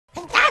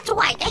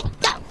away. Hey,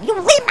 no, you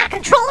leave my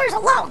controllers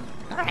alone.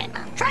 Alright,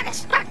 I'm trying to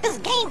start this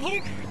game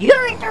here.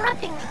 You're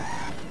interrupting me.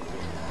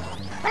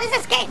 What is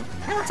this game?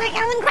 It looks like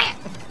Alan Grant.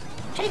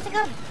 Chasing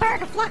a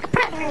bird, a flock of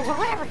predators, or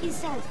whatever he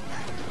says.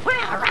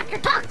 Wow, a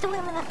raptor talked to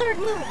him in the third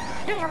movie.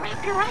 There's a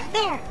raptor right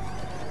there.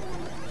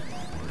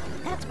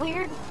 That's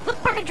weird. What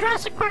part of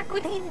Jurassic Park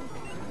would he...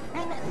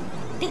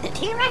 Did the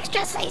T-Rex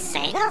just say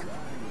Sega?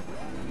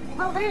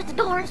 Well, there's the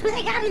doors. Who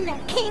they got in there?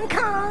 King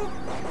Kong?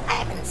 I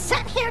have been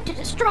sent here to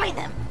destroy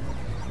them.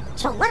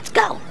 So let's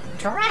go.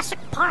 Jurassic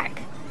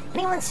Park.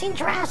 Anyone seen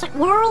Jurassic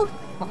World?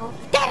 Well,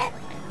 you did it.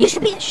 You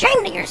should be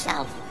ashamed of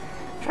yourself.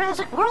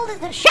 Jurassic World is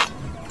the shit.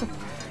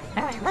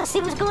 Alright, let's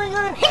see what's going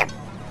on here.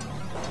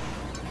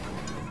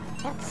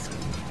 That's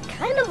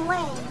kind of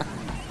lame.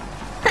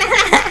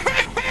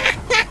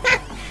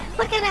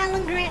 Look at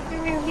Alan Grant in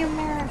the rearview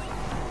mirror.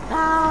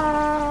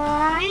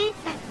 Alright.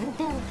 That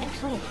didn't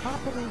actually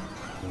happen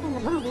in the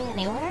movie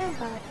anywhere,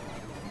 but...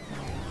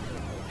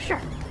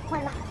 Sure,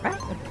 why not,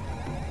 right?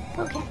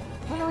 Okay,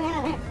 what do we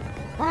have here?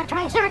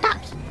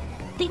 Triceratops.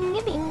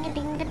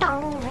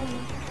 Ding-a-ding-a-ding-a-dong.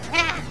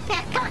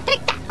 Come on,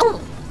 take that. Ooh.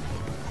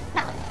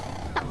 No,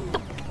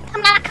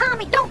 I'm not a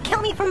commie. Don't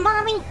kill me for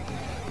mommy.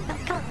 No,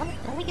 come on,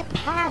 let me get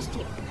past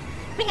you.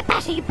 Let me get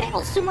past you, you big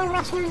old sumo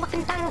wrestler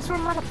looking dinosaur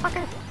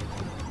motherfucker.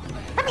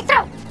 Let me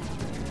through.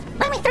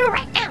 Let me through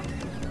right now.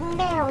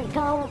 There we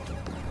go.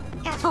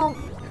 Asshole.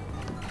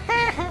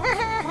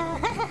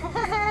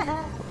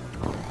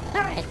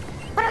 Alright,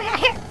 what do we got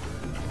here?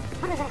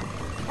 What is that?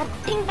 A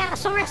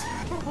Dingdatosaurus?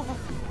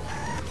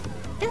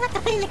 Isn't that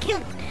the thing that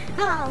killed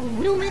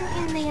Newman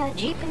in the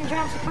Jeep in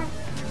Jurassic Park?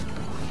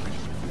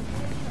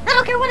 I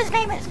don't care what his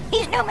name is.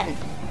 He's Newman.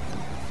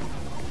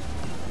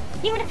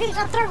 Even if he's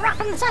a third rock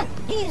from the sun,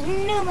 he's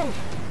Newman.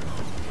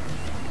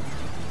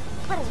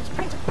 What is this,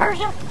 Prince of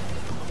Persia?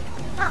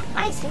 Oh,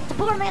 I see. It's the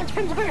poor man's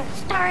Prince of Persia,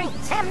 starring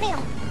Sam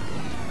Neill.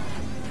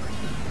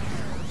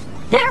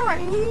 There were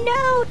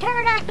no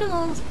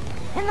pterodactyls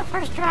in the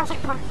first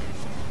Jurassic Park.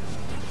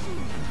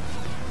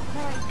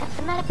 Alright, got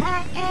the meta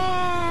pack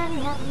and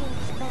we have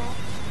used that.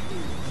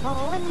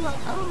 Oh, and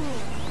oh.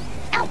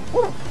 Ow!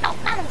 Ooh! No,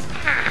 not in this.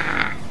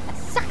 Ah! That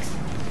sucks.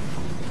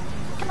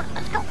 Come on,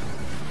 let's go.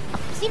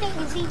 Upsy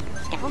daisy.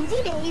 Downsy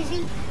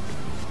daisy.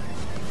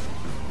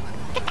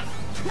 Get that.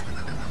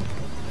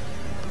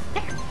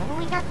 There. And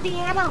we got the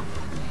ammo.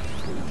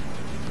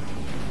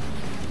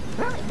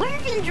 Really? Where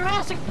in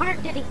Jurassic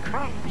Park did he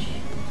crash?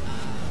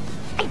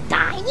 I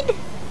died?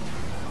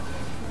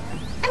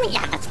 I mean,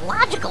 yeah, that's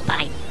logical, but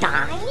I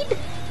died?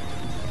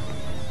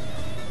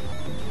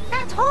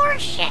 That's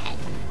horseshit.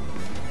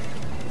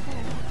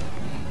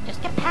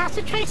 Just get past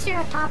the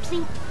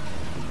Triceratopsy.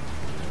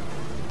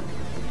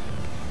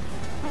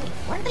 Wait,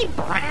 were they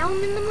brown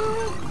in the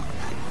movie?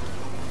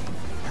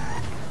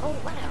 Oh,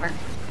 whatever.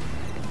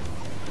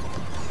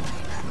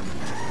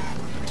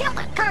 Kill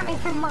that commie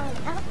for mine.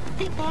 I don't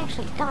think they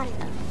actually died,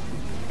 though.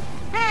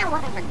 Ah,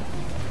 whatever.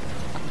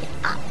 Get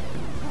up.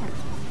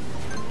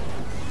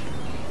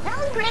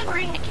 Alan Grant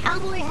wearing a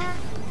cowboy hat?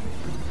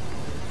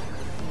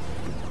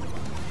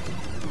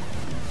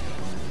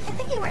 I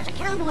think he wears a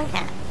cowboy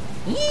hat.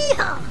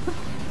 Yeehaw!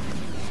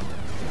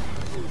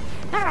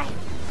 Alright.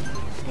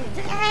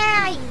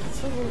 Ah,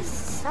 you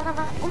son of a...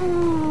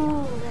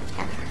 Ooh, that's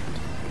kind of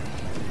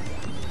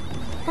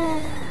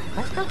hurt.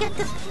 Let's go get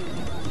this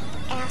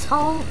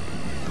asshole.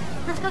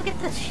 Let's go get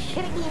this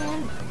shit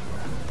again.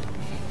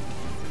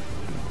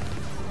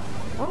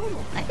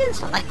 Oh, I can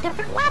select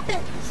different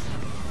weapons.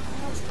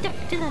 Let's stick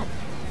to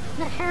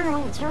the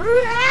heroines.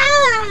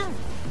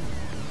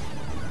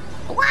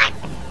 What?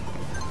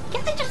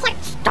 Can't they just, like,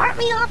 start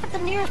me off at the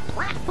nearest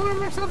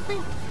platform or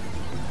something?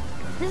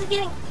 This is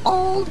getting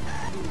old.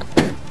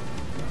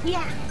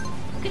 Yeah.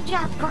 Good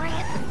job,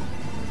 Grant.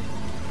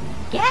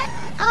 Get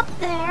up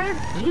there,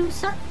 you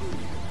son.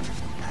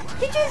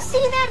 Did you see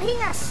that? He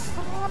got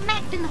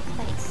smacked in the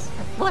face.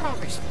 Or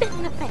whatever, spit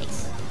in the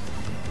face.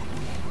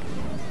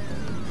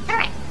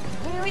 Alright,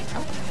 here we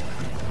go.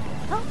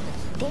 Oh,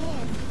 it's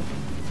dead.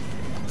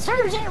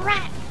 Serves it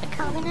right, the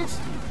communist.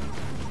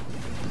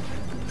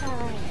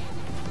 Alright.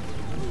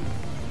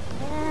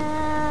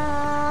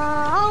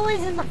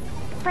 Always in the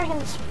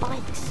friggin'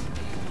 spikes.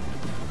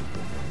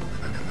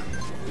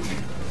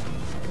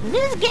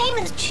 This game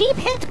is cheap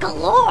hits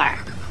galore.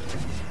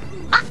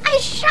 I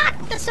shot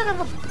the son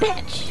of a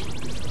bitch.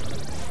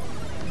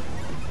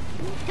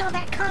 Tell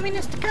that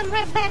communist to come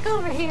right back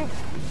over here.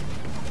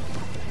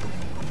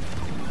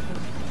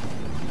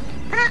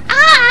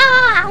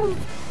 Ow!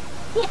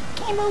 Yeah,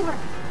 game over.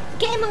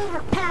 Game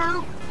over,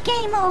 pal.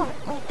 Game over.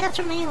 Wait, that's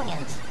from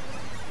Aliens.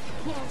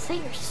 Yeah, say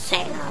you're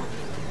Sega.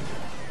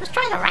 Let's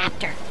try the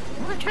Raptor.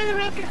 You wanna try the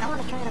Raptor? I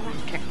wanna try the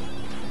Raptor.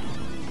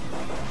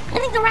 I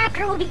think the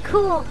Raptor would be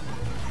cool.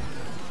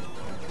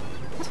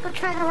 Let's go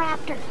try the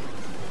Raptor.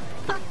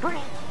 Fuck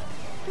Grant.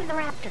 Do the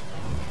Raptor.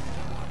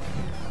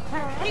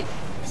 Alright.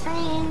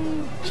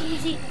 Same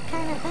cheesy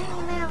kind of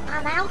thing now.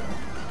 I'm out.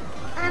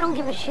 I don't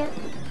give a shit.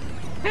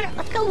 Alright,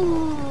 let's go.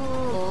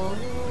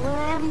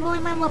 Boy,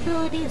 my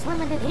mobility is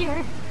limited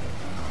here.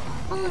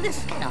 Oh, this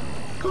is kind of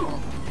cool.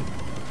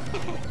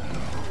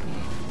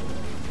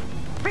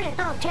 Bring it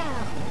on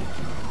down.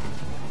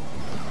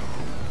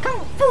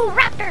 Kung Fu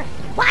Raptor!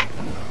 What?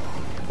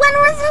 When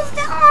was this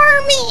the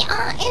army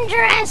in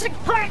Jurassic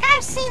Park?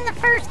 I've seen the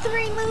first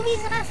 3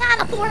 movies and I saw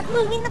the 4th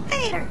movie in the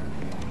theater.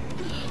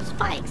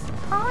 Spikes.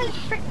 Holy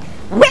frick.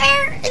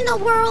 Where in the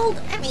world?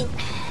 I mean,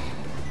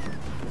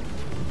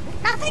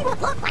 nothing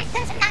would look like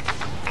this in that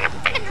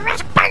fucking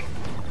Jurassic Park.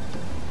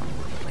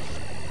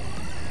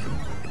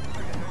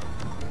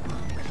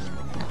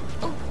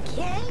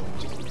 Okay.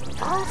 Just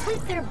fall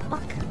asleep there,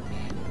 Buck.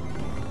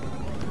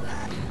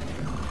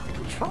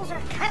 Controls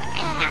are kind of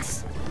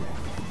ass.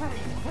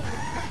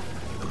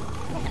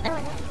 Yeah, there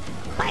we go.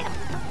 Bite him.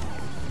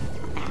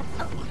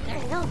 Oh, there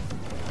you go.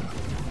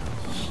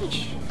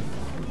 Sheesh.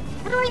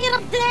 How do I get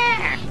up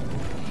there?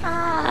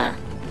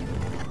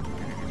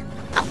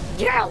 Oh,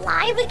 you're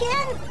alive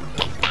again?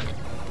 Take that.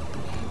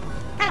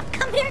 I've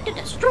come here to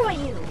destroy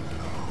you.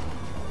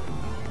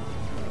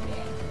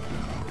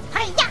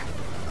 Hi-ya!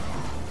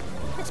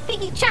 It's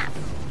Biggie Chop.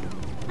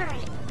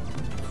 Alright.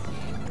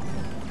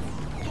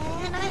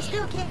 And I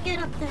still can't get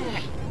up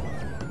there.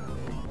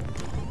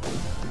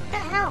 What the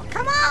hell?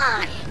 Come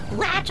on!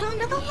 Latch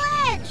onto the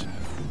ledge!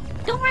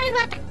 Don't worry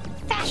about the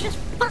fascist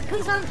fuck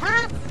who's on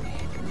top.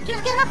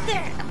 Just get up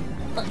there.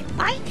 Look,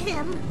 bite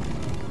him.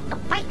 No,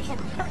 bite him.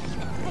 Thank you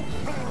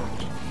very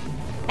much.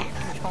 Bad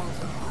controls.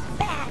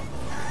 Bad.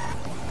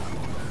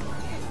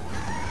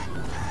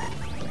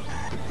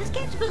 This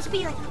game's supposed to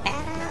be like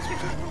badass or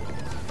something.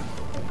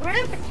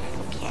 Grab it.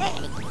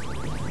 Okay.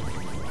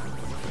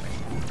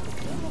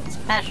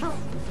 Special.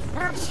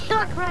 I'm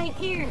stuck right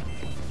here.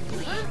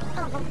 Son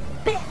of a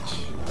bitch.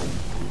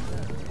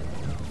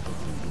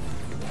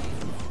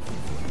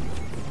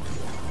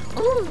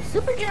 Ooh,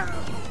 super jump.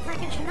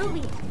 Like a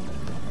Shinobi.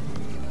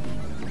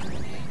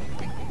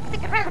 I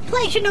think I'd rather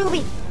play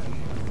Shinobi.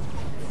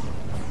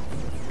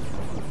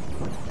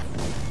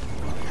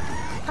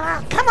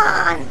 Ah, come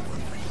on.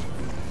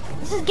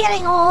 This is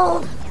getting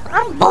old.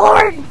 I'm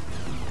bored.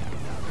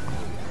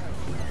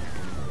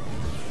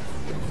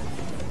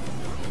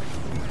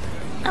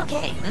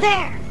 Okay,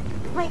 there.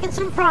 Making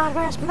some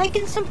progress.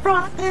 Making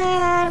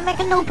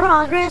no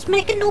progress.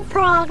 Making no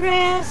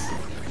progress.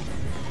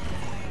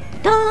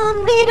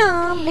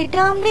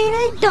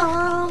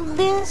 Dum-de-dum-de-dum-de-dum.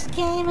 This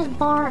game is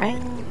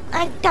boring.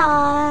 I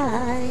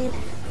died.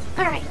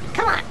 Alright,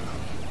 come on.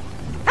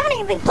 I wouldn't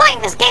even be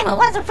playing this game if it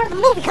wasn't for the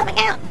movie coming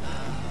out.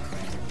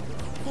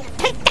 Yeah,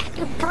 take that,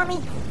 you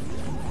commie.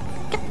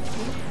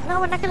 No,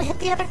 we're not gonna hit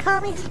the other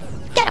commies.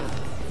 Get him.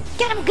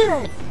 Get him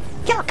good.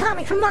 Kill a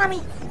commie for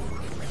mommy.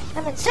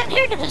 I've been sent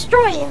here to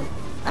destroy you.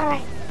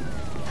 Alright.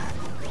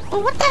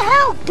 Well, what the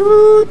hell,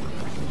 dude?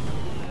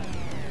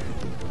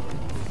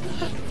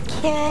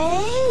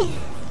 Okay.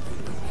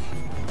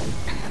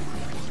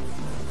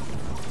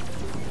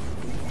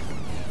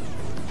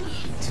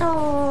 So,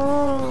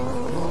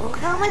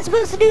 how am I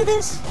supposed to do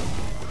this?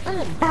 I'm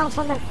gonna bounce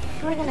on their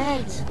friggin'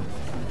 heads.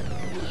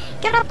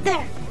 Get up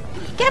there!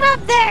 Get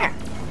up there!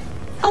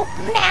 Oh,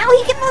 now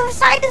he can move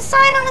side to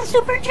side on a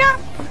super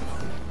jump?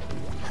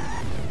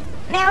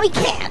 Now he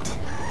can't.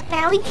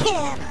 Now he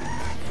can.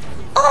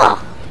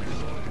 Oh!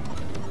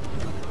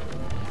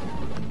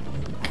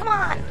 Come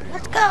on,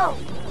 let's go.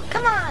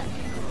 Come on.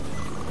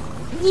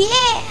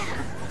 Yeah!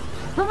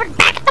 But we're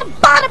back at the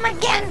bottom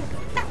again!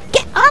 Now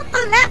get up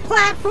on that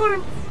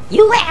platform,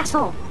 you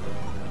asshole!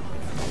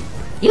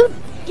 You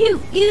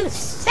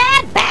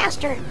sad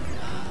bastard!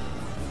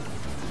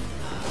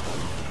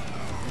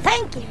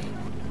 Thank you!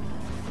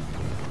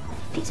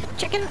 Piece of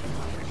chicken.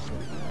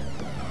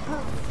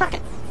 Oh, fuck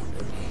it.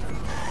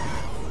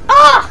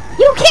 Oh!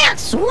 You can't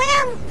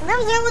swim! That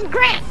was Alan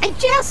Grant! I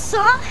just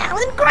saw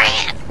Alan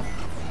Grant!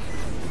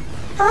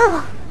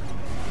 Oh!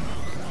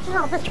 It's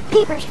all Mr.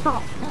 Peeper's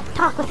fault. I'll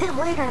talk with him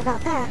later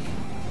about that.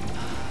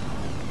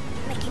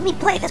 Making me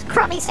play this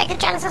crummy Sega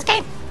Genesis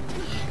game.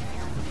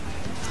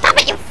 Stop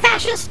it, you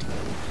fascist!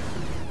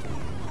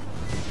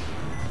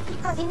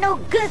 Oh, you no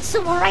good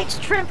civil rights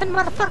tramping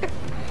motherfucker.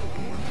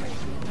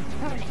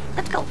 Alright,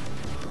 let's go.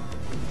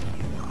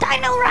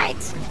 Dino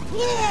rights!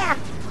 Yeah!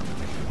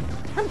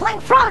 I'm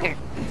playing Frogger.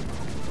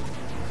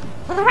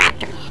 With a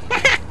raptor.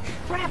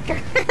 Raptor.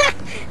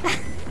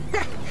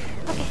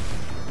 Okay.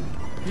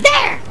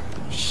 There!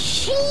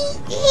 Shit!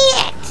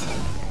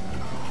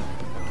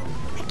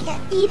 I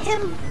can't eat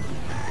him.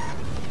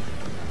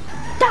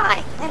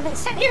 Die! I've been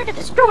sent here to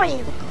destroy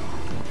you.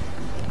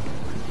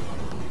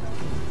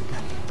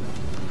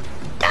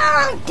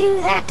 Don't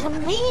do that to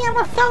me! I'm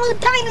a fellow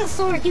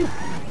dinosaur, you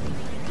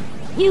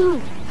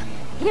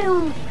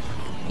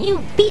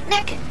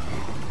beatnik!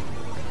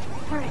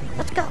 Alright,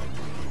 let's go.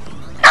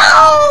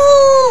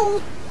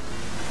 No!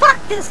 Fuck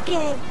this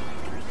game!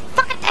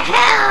 Fuck it to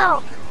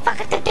hell! Fuck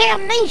it to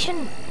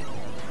damnation!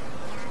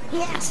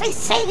 Yeah, say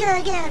Sega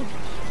again!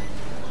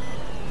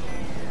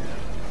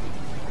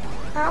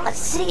 Let's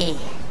see.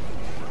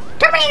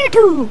 Terminator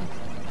 2!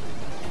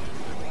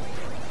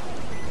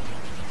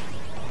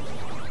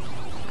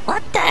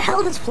 What the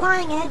hell does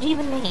Flying Edge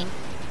even mean?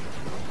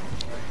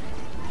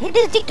 It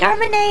is the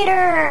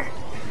Terminator!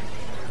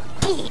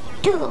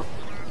 T2,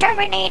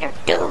 Terminator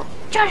 2,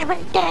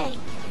 Judgment Day.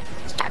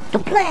 Start to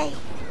play.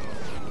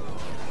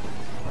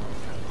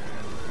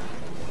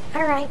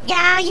 Alright,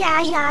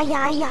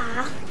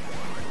 yeah.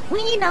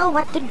 We know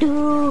what to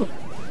do.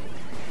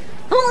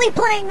 I'm only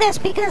playing this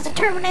because the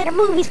Terminator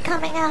movie's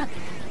coming out.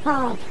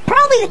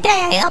 Probably the day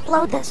I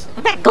upload this.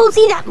 In fact, go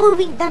see that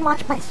movie, then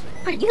watch my...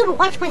 Are you gonna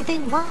watch my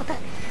thing? Wow,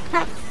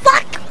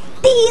 fuck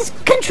these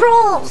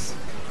controls!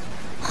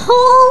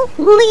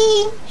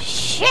 Holy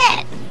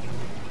shit!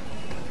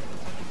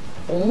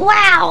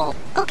 Wow!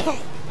 Okay,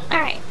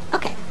 alright.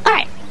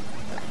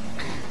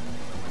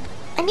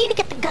 I need to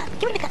get the gun.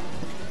 Give me the gun.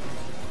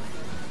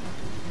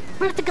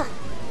 Where's the gun?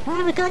 Do I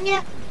have a gun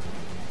yet?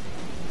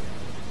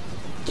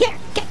 Here,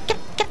 get the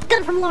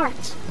gun from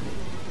Lawrence.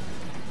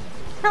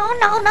 No,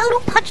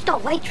 don't punch the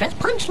waitress.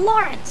 Punch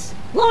Lawrence.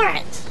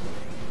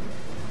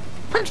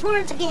 Punch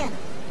Lawrence again.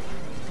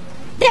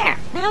 There,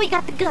 now we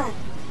got the gun.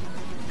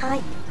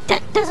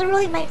 That doesn't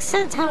really make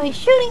sense how he's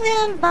shooting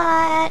them,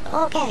 but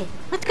okay.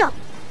 Let's go.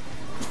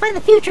 Let's find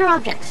the future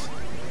objects.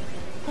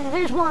 Yeah,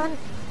 there's one.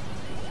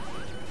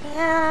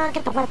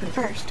 Get the weapon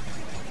first.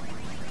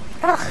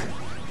 Ugh.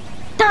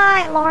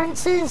 Die,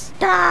 Lawrences,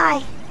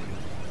 die.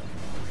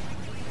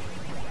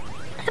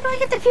 How do I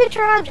get the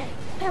future object?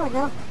 There we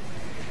go.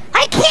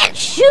 I can't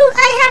shoot!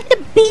 I have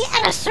to be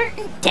at a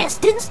certain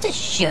distance to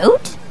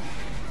shoot?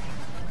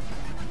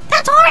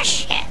 That's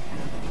horseshit!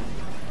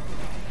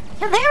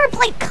 Have they ever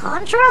played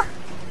Contra?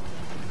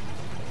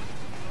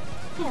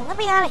 Yeah, let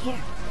me out of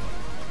here.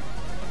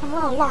 I'm a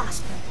little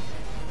lost.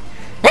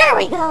 There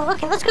we go!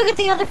 Okay, let's go get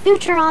the other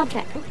future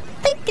object. I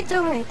think it's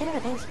over right there.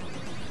 It is.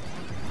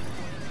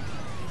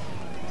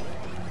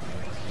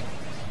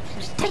 I'm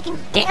just taking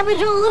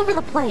damage all over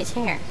the place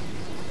here.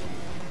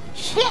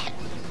 Shit!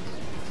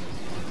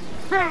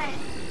 Alright.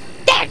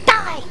 There,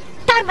 die!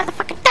 Die,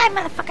 motherfucker,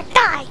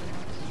 die!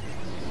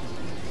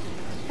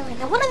 Alright,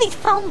 now one of these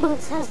phone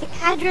booths has the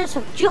address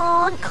of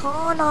John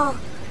Connor.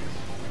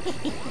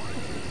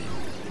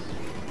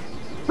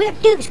 We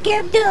have to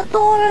scare the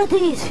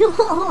authorities.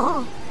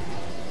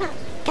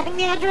 Getting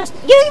the address?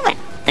 You even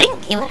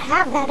think he would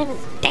have that in his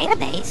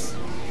database?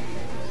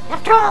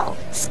 After all,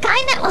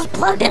 Skynet was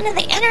plugged into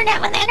the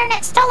internet when the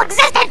internet still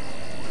existed!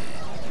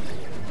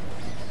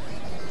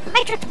 The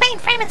Matrix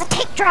mainframe is a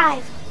tape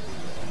drive!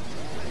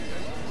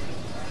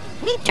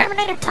 Any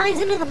Terminator ties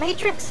into the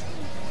Matrix?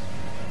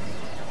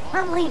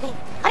 I'm leaving.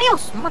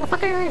 Adios,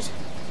 motherfuckers!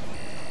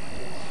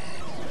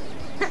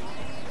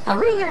 A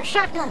Ruger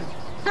shotgun,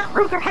 not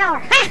Ruger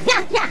Hauer.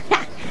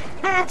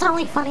 That's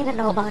only funny to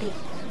nobody.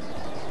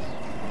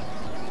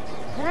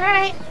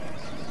 Alright.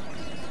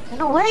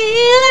 And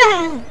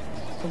away.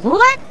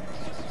 What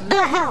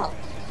the hell?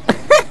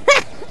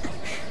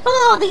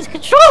 Oh, these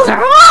controls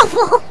are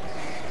awful!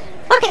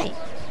 Okay.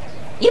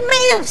 You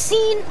may have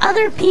seen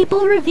other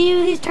people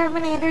review these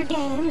Terminator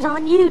games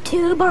on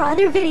YouTube or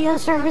other video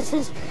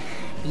services.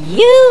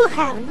 You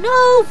have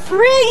no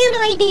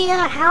friggin'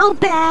 idea how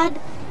bad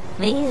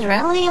these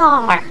really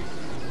are.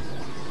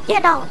 You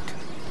don't.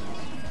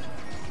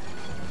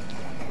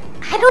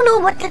 I don't know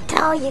what to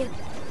tell you.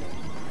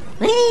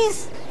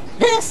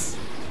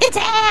 It's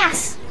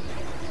ass.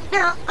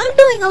 Now, I'm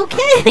doing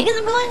okay because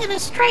I'm going in a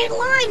straight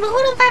line, but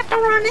what if I have to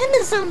run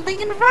into something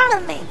in front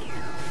of me?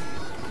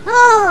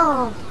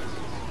 Oh.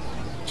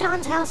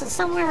 John's house is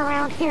somewhere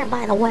around here,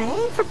 by the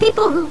way, for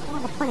people who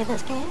want to play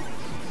this game.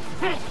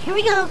 Alright, here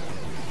we go.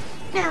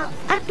 Now,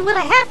 what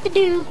I have to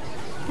do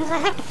is I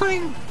have to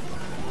find,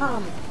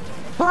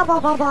 blah, blah,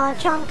 blah, blah,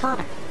 John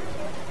Connor.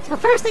 So the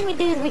first thing we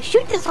do is we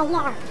shoot this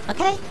alarm,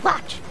 okay?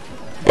 Watch.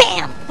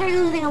 Bam! There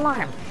goes the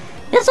alarm.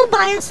 This will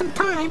buy us some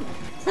time,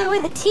 so that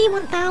way the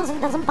T-1000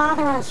 doesn't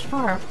bother us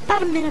for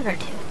about a minute or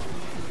two.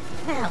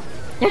 Now,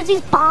 there's these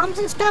bombs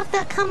and stuff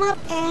that come up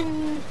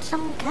and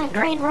some kind of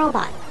grain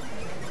robot.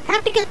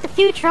 Have to get the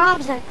future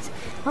objects,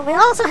 but we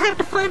also have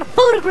to find a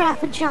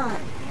photograph of John.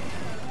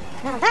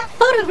 Now that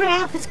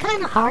photograph is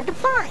kind of hard to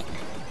find.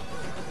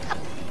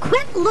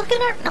 Quit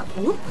looking at... No,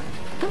 whoop,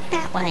 go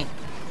that way.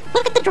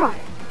 Look at the drawer.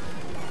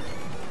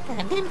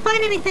 I didn't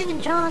find anything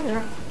in John's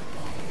room.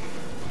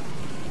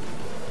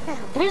 Now,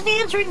 there's the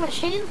answering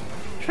machine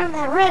from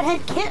that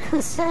redhead kid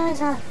who says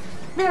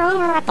they're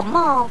over at the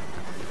mall.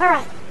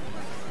 Alright.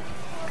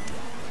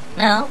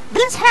 Now,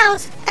 this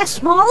house, as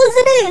small as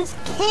it is,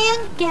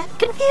 can get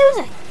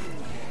confusing.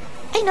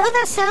 I know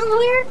that sounds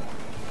weird,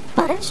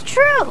 but it's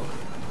true.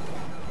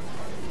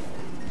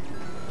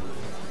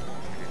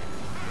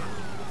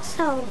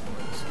 So,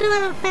 still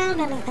haven't found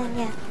anything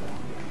yet.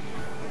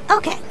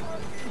 Okay.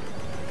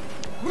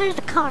 There's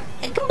the car.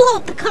 I can blow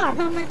up the car,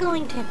 but I'm not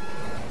going to.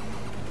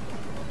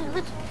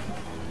 Now,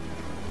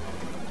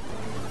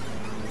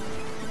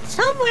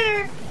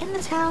 somewhere in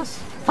this house,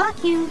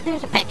 fuck you,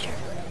 there's a picture.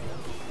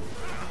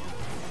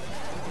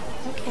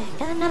 Okay,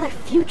 got another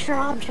future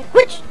object.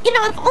 Which, you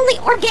know, if only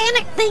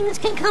organic things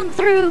can come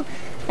through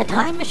the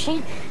time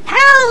machine,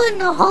 how in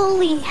the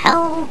holy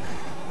hell?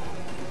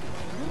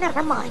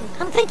 Never mind.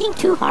 I'm thinking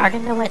too hard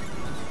into it.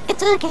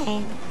 It's a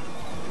game.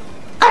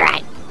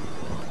 Alright.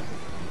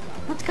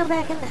 let's go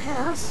back in the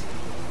house.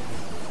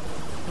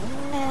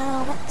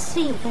 Now, let's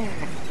see here.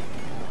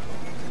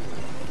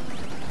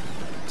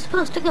 It's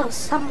supposed to go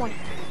somewhere.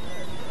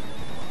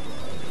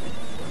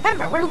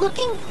 Remember, we're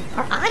looking,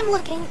 or I'm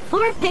looking,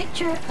 for a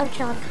picture of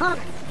John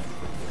Connor.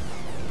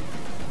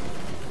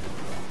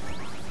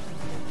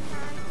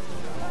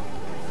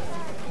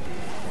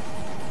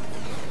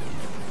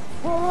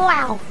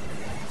 Wow.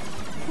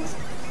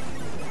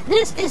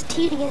 This is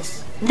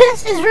tedious.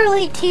 This is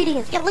really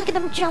tedious. Yeah, look at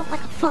him jump like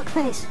a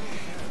fuckface.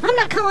 I'm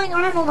not calling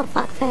Arnold a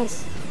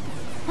fuckface.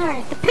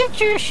 Alright, the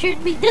picture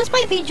should be... This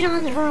might be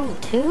John's room,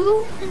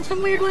 too, in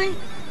some weird way.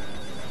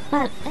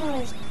 But,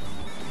 anyways.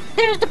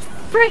 There's the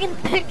friggin'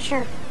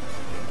 picture.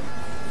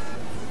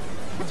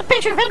 That's a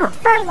picture of Edward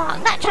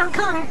Furlong, not John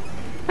Connor.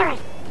 Alright.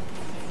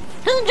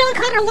 Doesn't John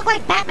Connor look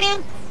like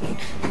Batman?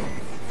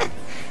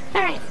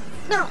 Alright.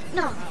 No.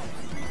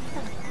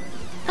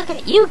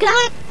 Okay, you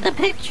got the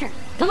picture.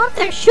 Go up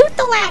there, shoot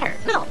the ladder.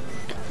 No.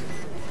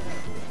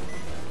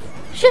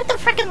 Shoot the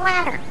frickin'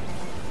 ladder.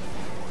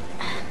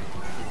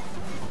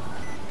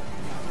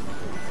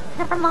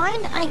 Never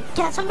mind, I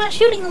guess I'm not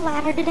shooting the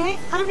ladder today.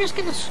 I'm just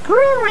gonna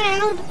screw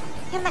around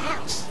in the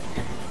house.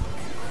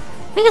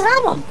 Because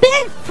I'm a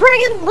big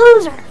friggin'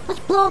 loser.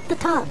 Let's blow up the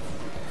tub.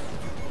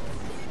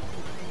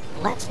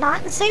 Let's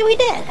not say we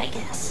did, I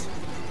guess.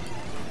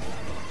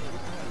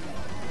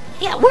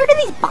 Yeah, where do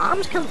these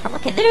bombs come from?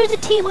 Okay, there's a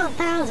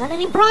T-1000,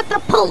 and he brought the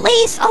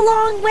police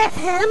along with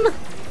him.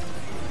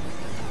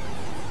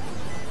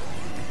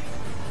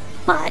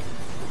 But,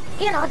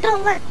 you know,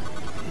 don't let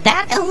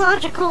that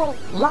illogical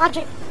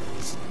logic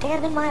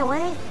stand in my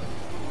way.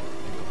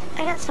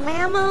 I got some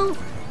ammo.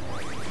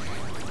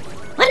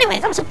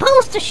 Anyways, I'm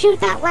supposed to shoot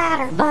that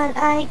ladder, but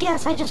I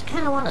guess I just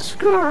kind of want to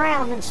screw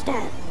around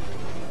instead.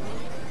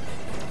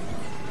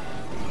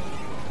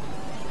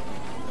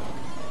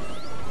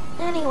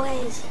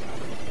 Anyways.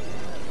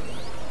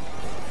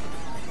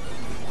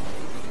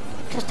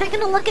 Just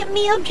taking a look at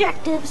me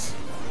objectives.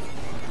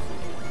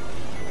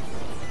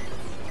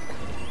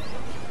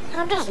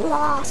 I'm just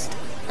lost.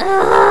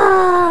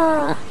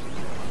 Ugh.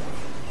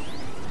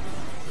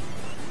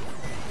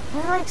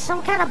 Like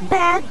some kind of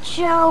bad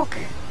joke.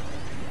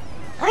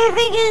 I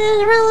think it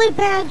is a really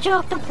bad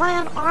joke to play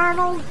on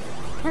Arnold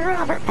and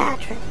Robert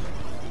Patrick.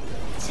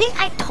 See,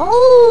 I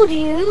told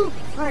you.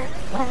 Or,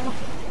 well,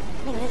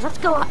 anyways, let's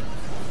go up.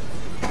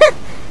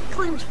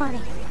 Claim's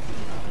funny.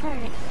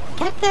 Alright,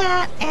 get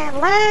that, and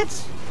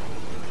let's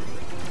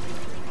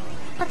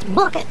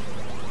book it.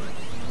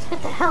 Let's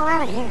get the hell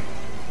out of here.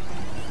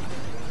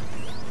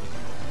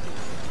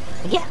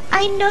 Yeah,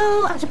 I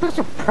know I'm supposed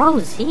to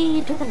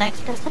proceed to the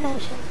next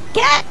destination.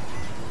 Get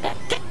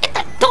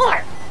the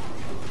door!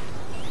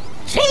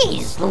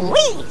 Jeez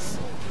Louise!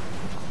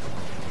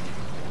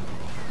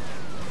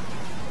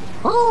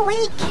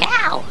 Holy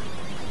cow!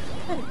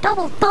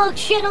 Double dog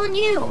shit on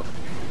you!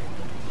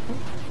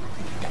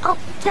 Oh,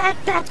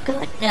 that's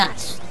good.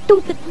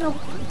 Stupid no.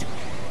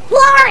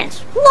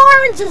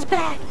 Lawrence is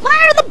back! Why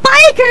are the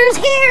bikers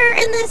here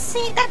in this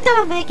scene? That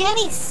doesn't make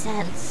any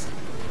sense.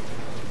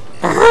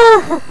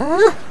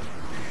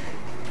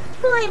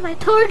 Why am I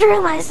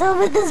torturing myself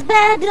with this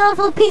bad,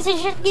 awful piece of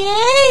shit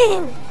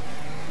game?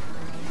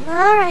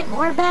 Alright,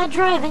 more bad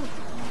driving.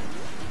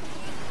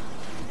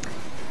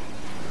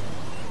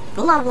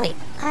 Lovely.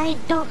 I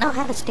don't know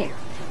how to steer.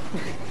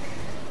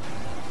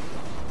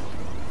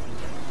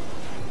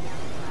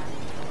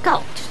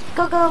 Go,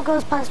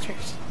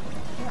 Ghostbusters.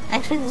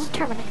 Actually, this is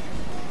Terminator.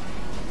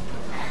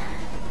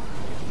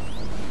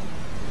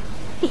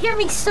 You hear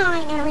me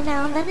sighing every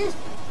now and then. It's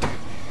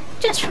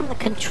just from the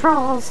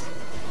controls.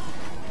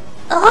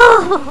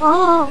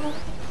 Oh!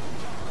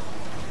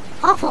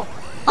 Awful,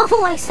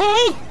 I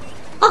say.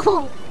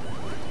 Awful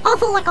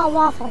like a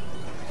waffle.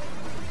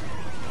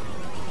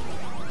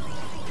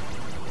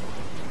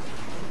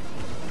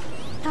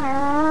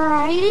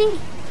 Alrighty.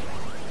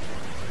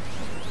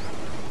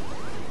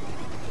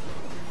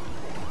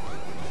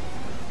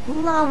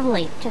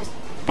 Lovely. Just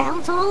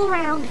bounce all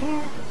around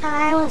here.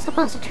 I was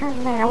supposed to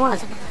turn there,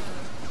 wasn't I?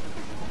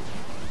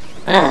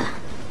 Ugh.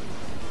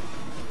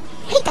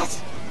 Hate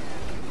this.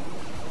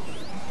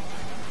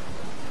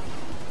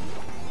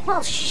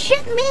 Well,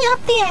 shit me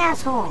up the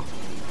asshole.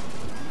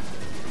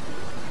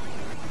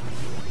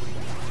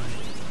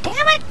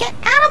 Damn it, get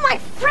out of my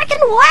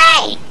frickin'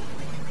 way!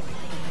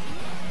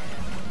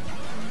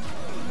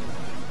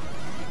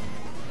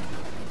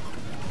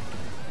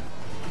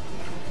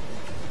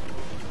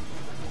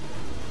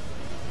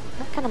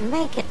 Not gonna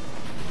make it.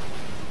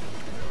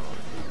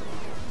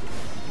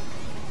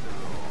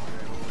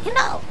 You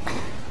know,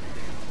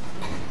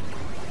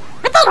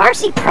 I thought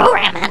RC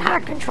Program had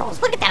hard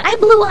controls. Look at that, I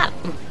blew up.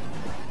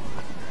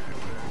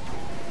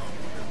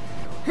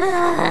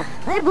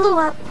 I blew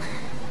up.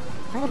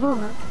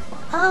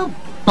 Oh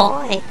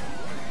boy.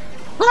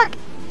 Look,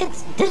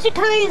 it's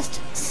digitized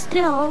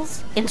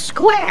stills in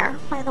square,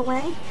 by the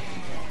way,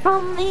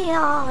 from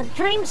the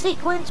dream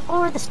sequence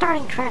or the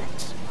starting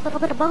credits. A little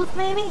bit of both,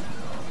 maybe?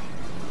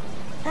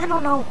 I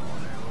don't know.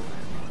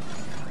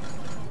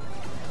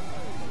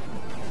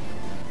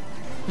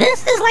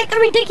 like a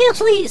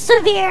ridiculously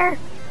severe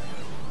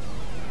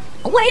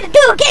way to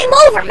do a game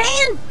over,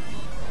 man!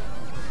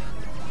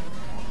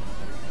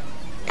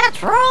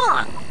 That's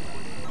wrong!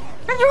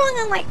 That's wrong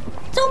on, like,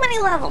 so many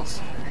levels.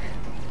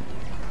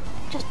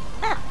 Just,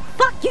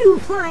 fuck you,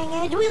 Flying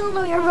Edge. We all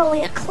know you're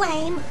really a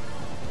claim.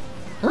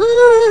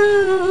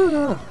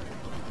 Ooh.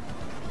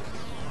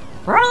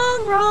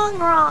 Wrong, wrong,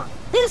 wrong.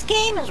 This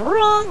game is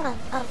wrong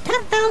on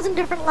 10,000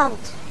 different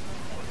levels.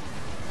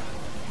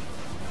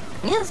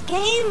 This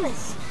game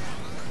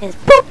is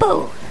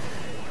poo-poo.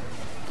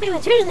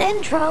 Anyways, here's the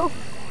intro.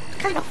 It's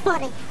kind of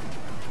funny.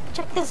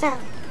 Check this out.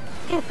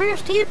 Okay,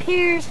 first he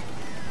appears,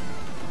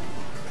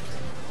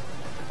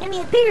 and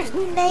he appears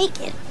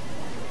naked.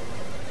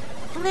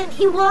 And then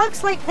he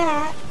walks like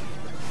that.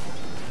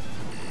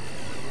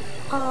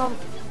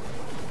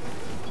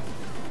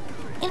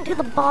 Into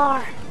the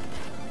bar.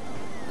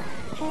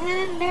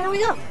 And there we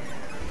go.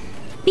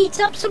 Beats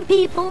up some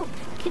people.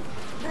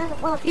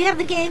 Well, if you have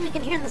the game, you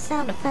can hear the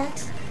sound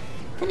effects.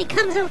 Then he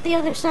comes out the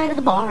other side of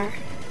the bar.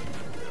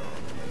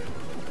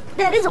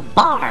 That is a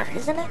bar,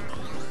 isn't it?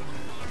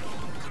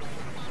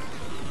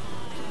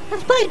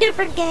 Let's play a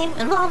different game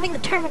involving the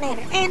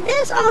Terminator. And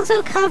this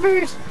also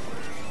covers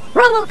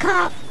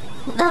RoboCop,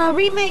 the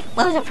remake,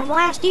 what was it, from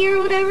last year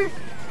or whatever?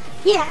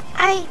 Yeah,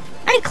 I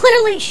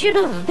clearly should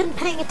have been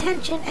paying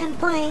attention and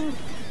playing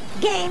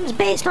games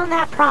based on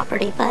that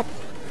property, but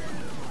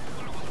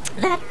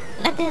that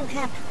didn't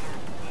happen.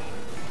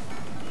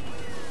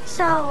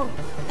 So,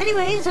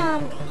 anyways,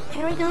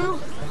 here we go.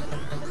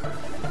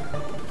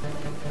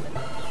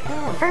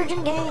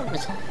 Virgin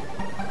Games.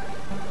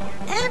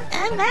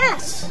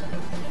 MS!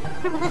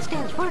 Whatever that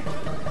stands for.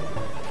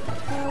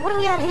 What do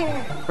we got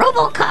here?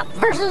 RoboCop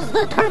versus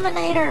the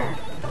Terminator!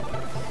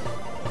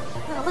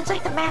 Looks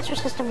like the Master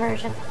System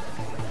version.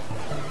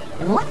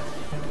 What?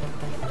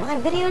 My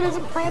video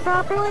doesn't play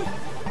properly?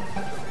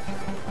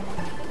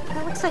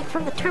 That looks like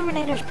from the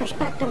Terminator's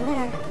perspective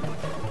there.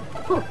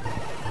 Ooh.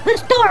 The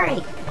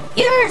story!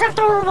 Years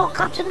after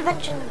RoboCop's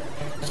invention,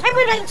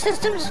 Cyberdyne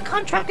Systems is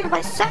contracted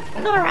by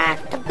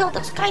NORAD to build a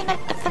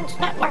Skynet defense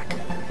network.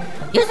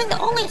 Using the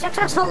only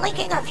successful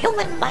linking of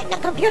human mind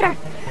and computer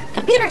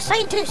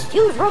scientists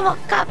use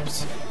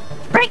RoboCop's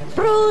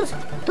breakthroughs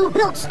to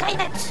build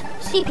Skynet's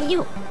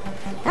CPU.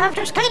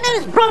 After Skynet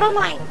is brought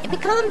online, it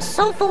becomes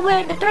self-aware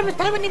and determines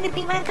the dominating to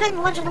be mankind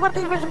and launches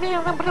weapons versus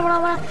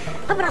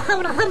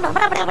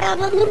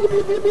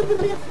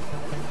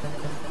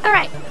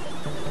Alright.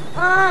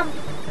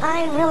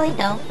 I really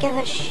don't give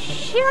a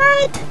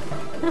shit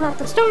about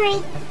the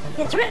story.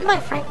 It's written by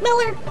Frank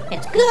Miller.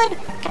 It's good.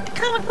 Got the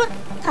comic book.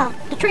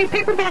 The trade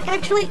paperback,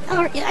 actually.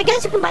 Or I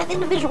guess you can buy the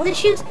individual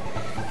issues.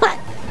 But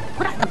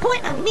the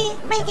point of me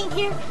making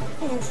here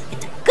is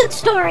it's a good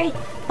story,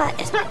 but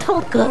it's not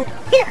told good.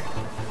 Here.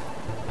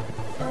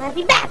 I'll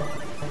be back.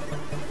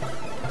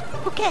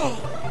 Okay.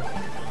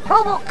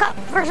 RoboCop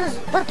versus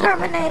the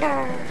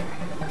Terminator.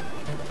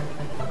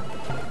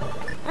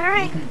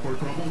 Alright.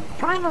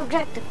 Prime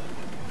objective.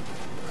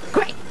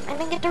 Great. I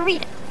didn't get to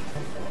read it.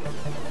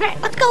 Alright,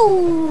 let's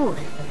go.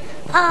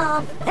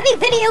 Any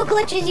video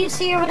glitches you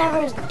see or whatever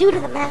is due to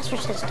the Master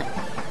System.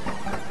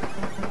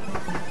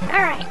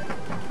 Alright.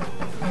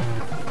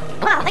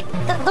 Wow,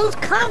 those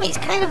commies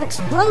kind of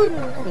explode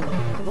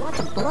and lots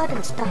of blood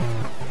and stuff.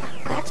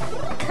 That's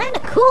kind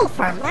of cool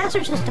for a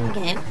Master System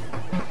game.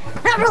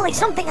 Not really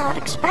something I'd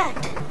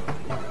expect.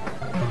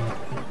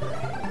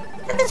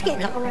 And this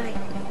game's alright.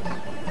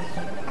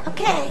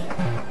 Okay.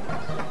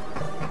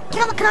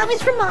 Kill the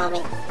commies for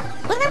mommy.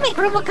 Wouldn't that make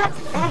RoboCop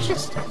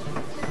fascist?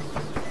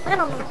 I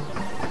don't know.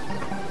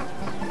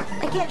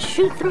 I can't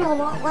shoot through a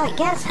wall. Well, I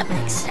guess that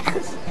makes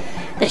sense.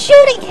 The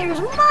shooting here is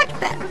much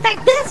better. In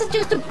fact, this is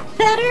just a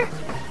better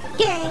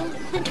game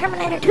than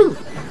Terminator 2.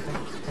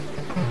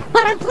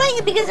 But I'm playing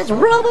it because it's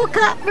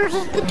RoboCop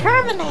versus the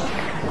Terminator.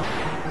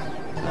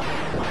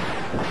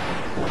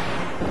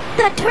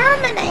 The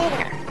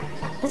Terminator!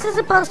 This is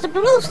supposed to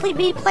loosely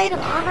be played in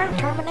honor of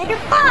Terminator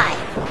 5,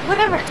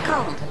 whatever it's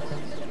called.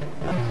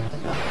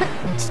 But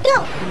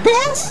still,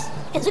 this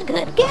is a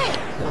good game.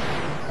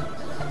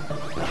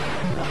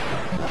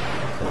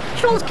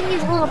 Controls can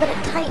use a little bit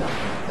of tightening.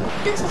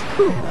 This is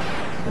cool.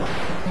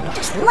 I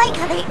just like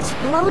how they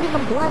explode in the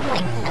blood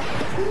like that.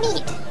 It's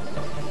neat.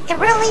 It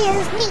really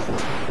is neat.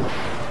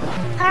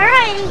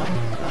 Alrighty.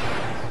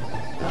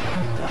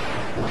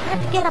 I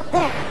have to get up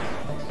there.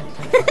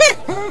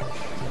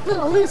 A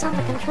little loose on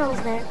the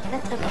controls there.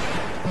 That's okay.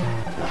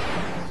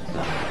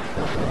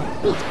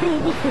 Eats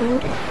baby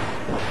food.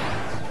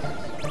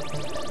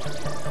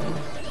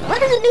 What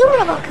does a new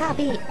RoboCop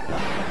eat?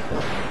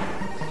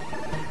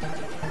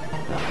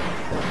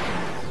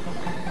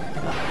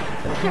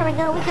 There we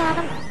go, we got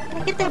him. Can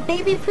I get that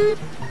baby food?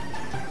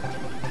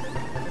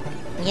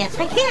 Yes,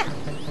 I can.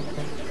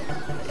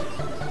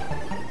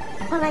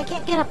 But I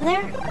can't get up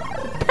there?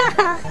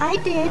 Haha, I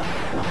did.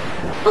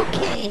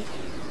 Okay.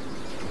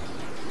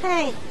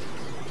 Hey.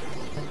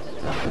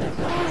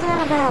 What was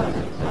that about?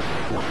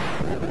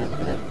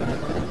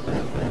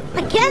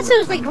 I guess it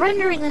was like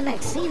rendering the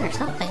next scene or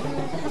something.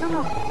 I don't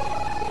know.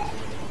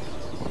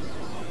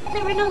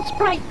 I know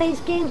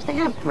sprite-based games, they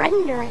have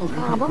rendering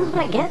problems, but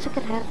I guess it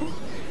could happen.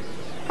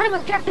 Prime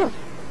objective.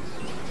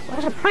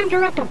 Where's the prime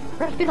directive?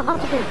 Rescue the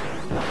hostages.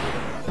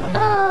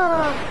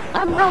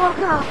 I'm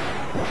Robocop.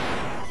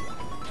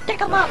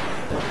 Stick 'em up.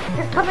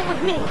 You're coming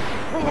with me.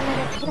 Wait a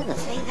minute, he doesn't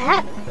say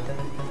that.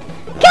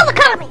 Kill the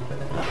commie!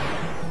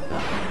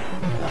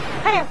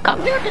 I have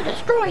come here to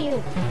destroy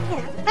you.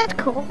 Yeah, that's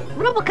cool.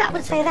 Robocop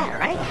would say that,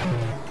 right?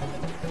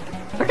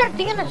 Protect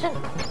the innocent.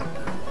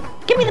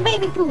 Give me the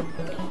baby food.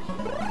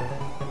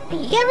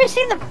 You ever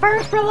seen the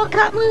first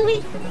RoboCop movie?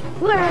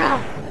 Where,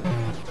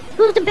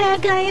 who's the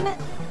bad guy in it?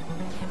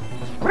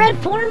 Red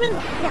Foreman?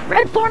 Yeah,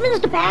 Red Foreman's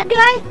the bad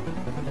guy?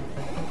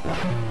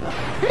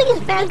 I think he's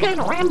the bad guy in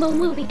a Rambo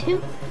movie,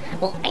 too.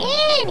 Well,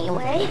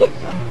 anyway...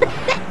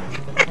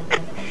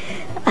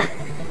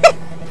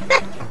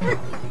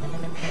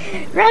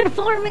 Red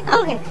Foreman,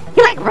 okay,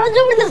 he like runs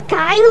over this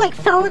guy who like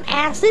fell in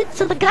acid,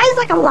 so the guy's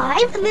like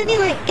alive, and then he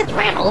like gets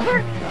ran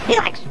over, he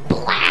like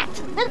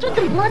splats. That's what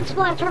the blood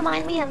splats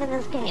remind me of in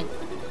this game.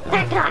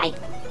 That guy,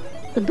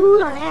 the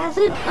dude on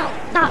acid, no,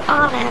 not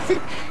on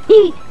acid,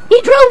 he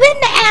drove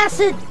into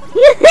acid.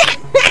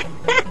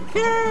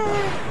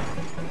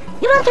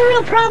 You know what's a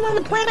real problem on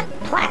the planet?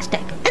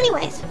 Plastic.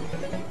 Anyways,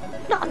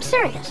 no, I'm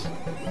serious.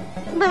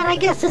 But I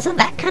guess this isn't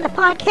that kind of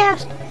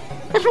podcast.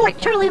 That's for like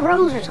Charlie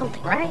Rose or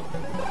something, right?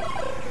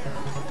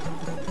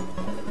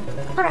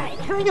 Alright,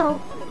 here we go.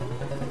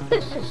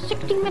 This is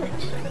 60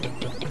 minutes.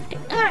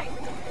 Alright.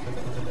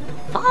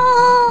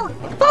 Fall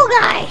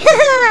Guy!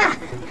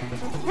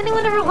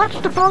 Anyone ever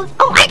watched the Fall?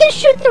 Oh, I can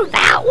shoot through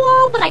that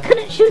wall, but I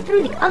couldn't shoot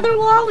through the other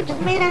wall, which is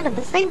made out of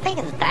the same thing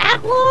as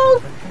that wall?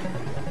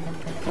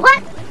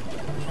 What?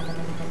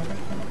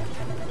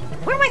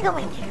 Where am I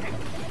going here?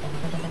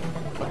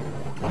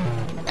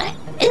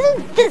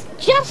 Isn't this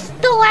just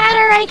the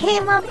ladder I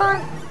came up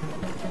on?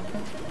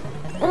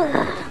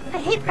 Ugh, I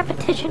hate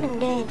repetition in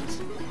games.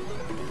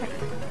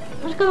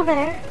 Let's go over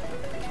there.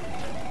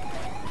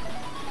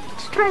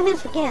 Let's try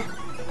this again.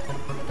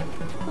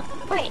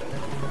 Wait.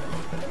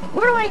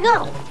 Where do I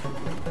go?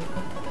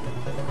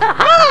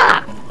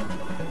 Aha!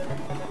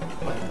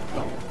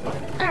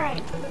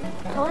 Alright.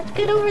 Now let's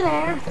get over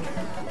there.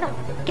 No,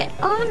 get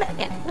on.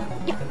 Yeah, no,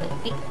 yeah.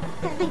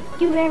 Thank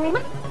you very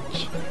much.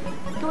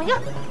 Going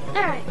up.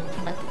 Alright.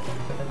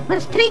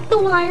 Let's take the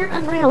wire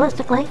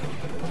unrealistically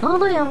all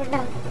the way over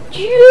now.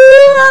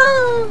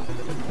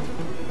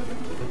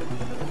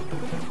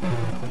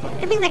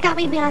 I think that got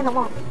me behind the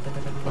wall.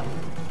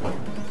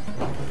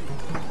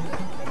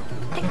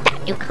 Take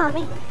that, you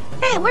commie.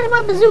 Hey, where's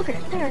my bazooka?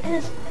 There it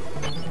is.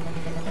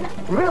 Not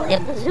really a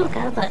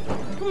bazooka, but...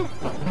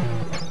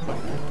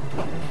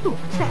 Ooh,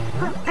 what's that?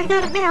 Oh, I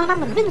got it now, and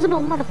I'm invincible,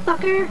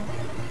 motherfucker.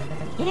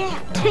 Yeah,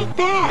 take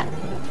that.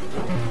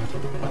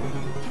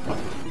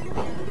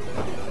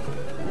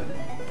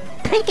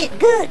 Take it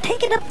good.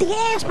 Take it up the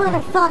ass,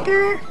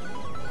 motherfucker.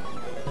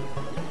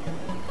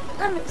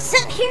 I'm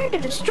sent here to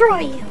destroy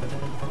you.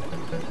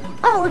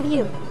 All of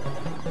you.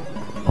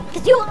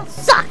 Because you all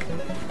suck.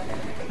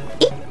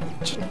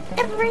 Each and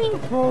every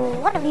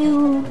one of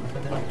you.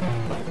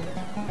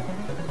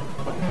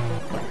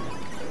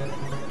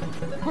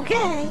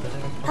 Okay.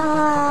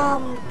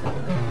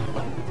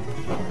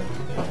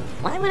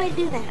 Why would I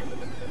do that?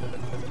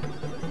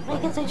 I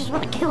guess I just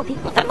want to kill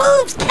people. If it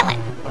moves, kill it.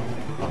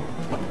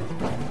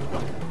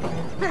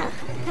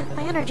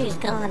 My energy's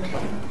gone.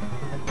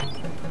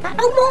 Not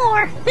no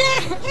more!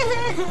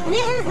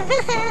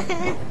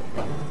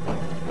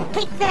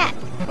 Take that!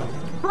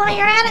 While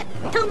you're at it,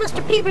 tell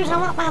Mr. Peepers I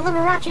want my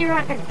Liberace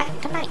record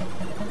back tonight.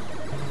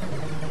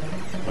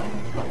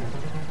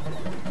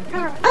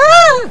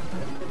 Oh!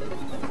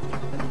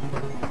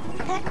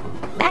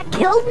 That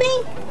killed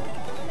me?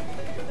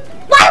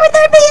 Why would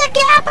there be a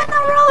gap in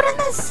the road in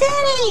the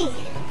city?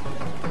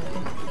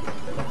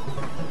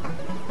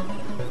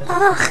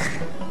 Ugh.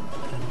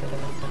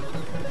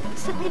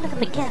 Send me to the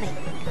beginning.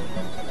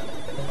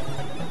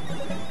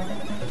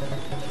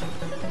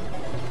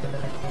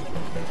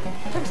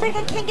 Looks like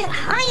I can't get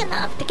high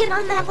enough to get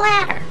on that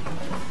ladder.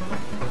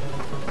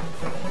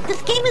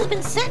 This game has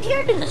been sent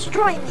here to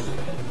destroy me.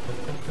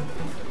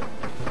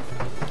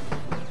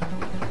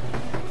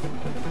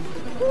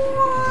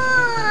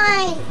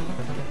 Why?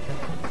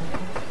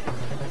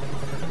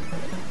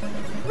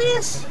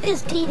 This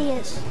is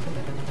tedious.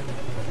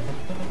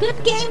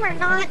 Good game or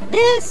not,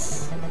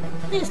 this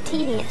is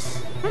tedious.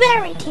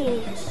 Very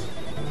tedious.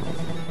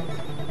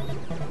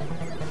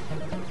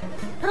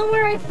 Don't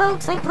worry,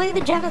 folks, I play the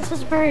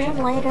Genesis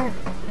version later.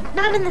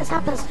 Not in this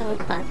episode,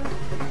 but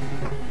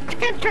I'm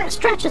gonna try to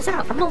stretch this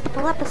out for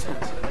multiple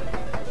episodes.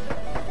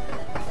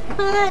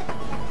 But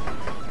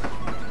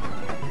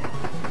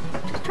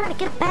just trying to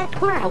get back to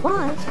where I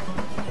was.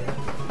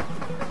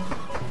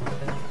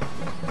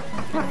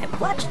 Alright,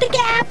 watch the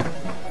gap!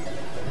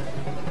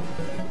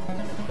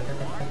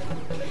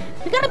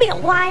 There's gotta be a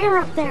wire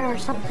up there or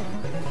something.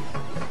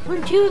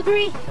 Wouldn't you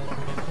agree?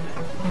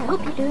 I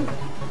hope you do.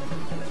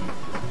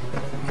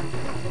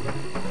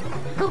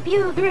 Hope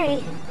you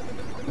agree.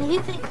 Do you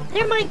think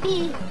there might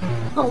be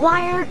a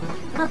wire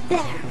up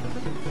there?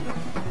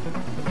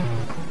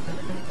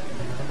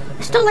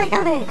 still like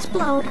how they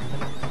explode.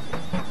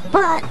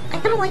 But I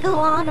can only go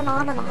on and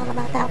on and on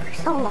about that for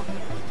so long.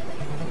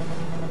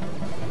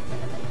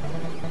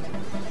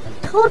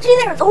 Told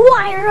you there's a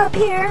wire up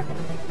here.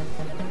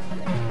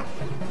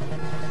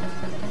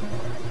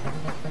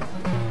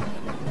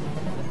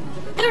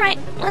 Alright,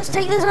 let's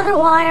take this other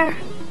wire.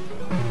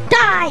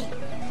 Die!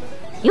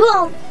 You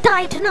all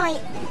die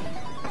tonight.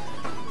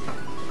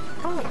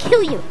 I'm gonna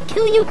kill you.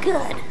 Kill you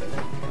good.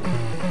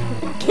 You've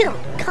been killed,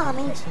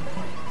 commies.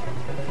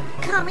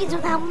 Commies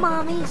without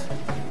mommies.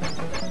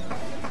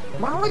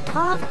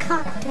 Molotov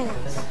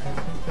cocktails.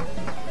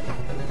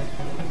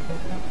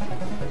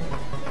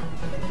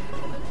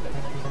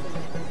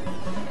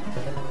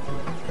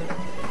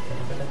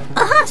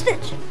 A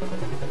hostage!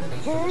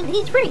 And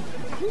he's free.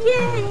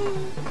 Yay!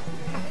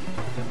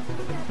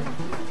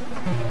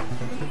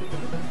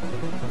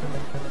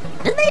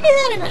 Did they do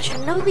that in a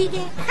Shinobi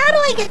game? How do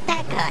I get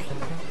that guy?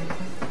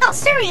 Oh,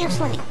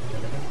 seriously!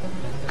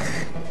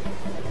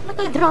 I'm not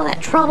going through all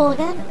that trouble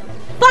again.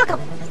 Fuck them!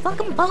 Fuck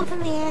them both in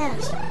the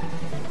ass.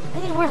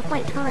 It ain't worth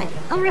my time.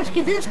 I'll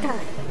rescue this guy.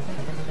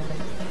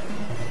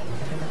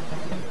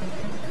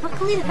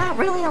 Luckily, they're not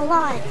really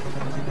alive.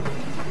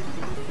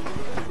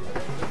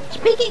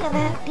 Speaking of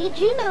that, did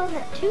you know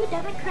that 2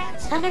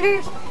 Democrat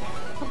senators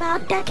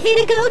about a decade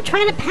ago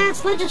tried to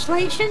pass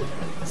legislation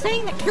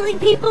saying that killing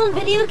people in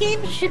video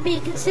games should be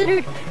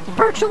considered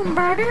virtual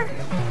murder?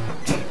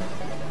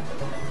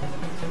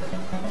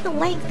 The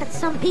length that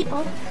some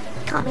people,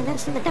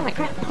 communists in the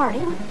Democrat Party,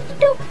 would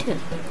stoop to.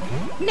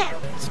 Now,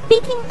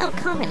 speaking of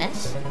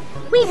communists,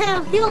 we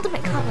have the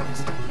ultimate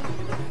communist,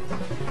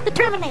 the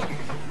Terminator,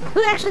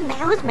 who actually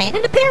now has made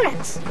an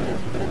appearance.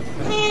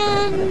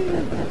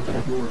 And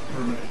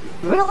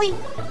really,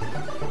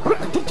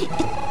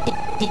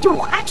 did you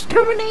watch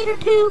Terminator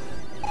 2?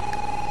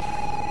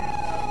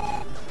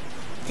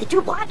 Did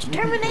you watch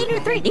Terminator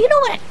 3? Do you know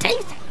what it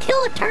takes to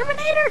kill a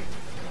Terminator?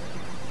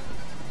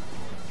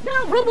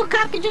 No,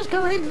 RoboCop can just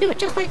go ahead and do it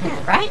just like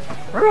that, right?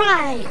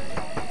 Right.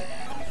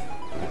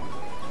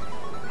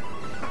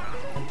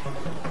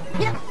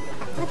 Yep,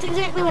 that's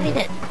exactly what he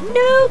did.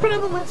 No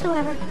problem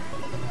whatsoever.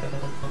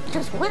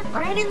 Just went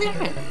right in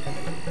there and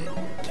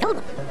killed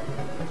him.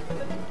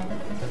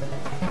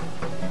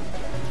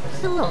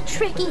 It's a little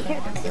tricky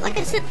here. Like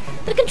I said,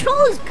 the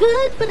control is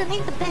good, but it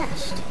ain't the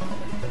best.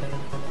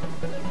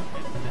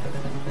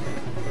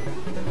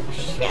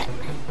 Shit.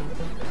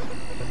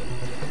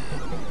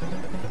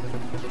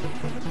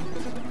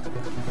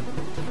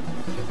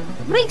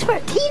 Makes for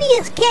a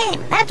tedious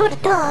game, that's what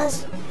it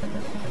does.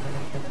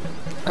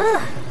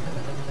 Ugh.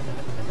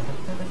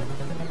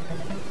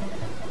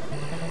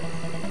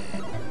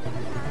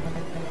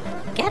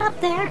 Get up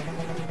there.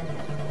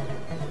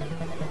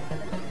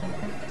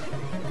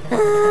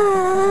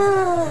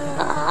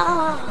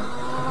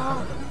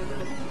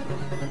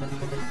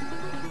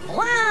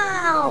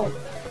 Wow.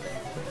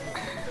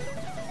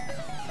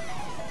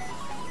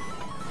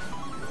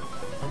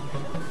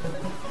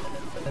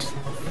 Just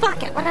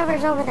fuck it,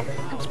 whatever's over there.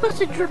 I'm supposed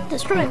to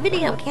destroy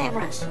video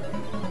cameras.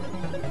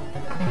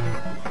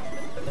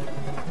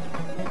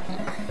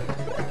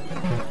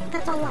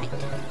 That's a light.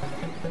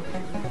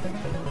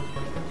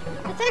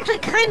 It's actually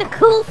kind of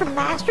cool for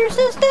Master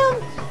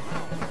System.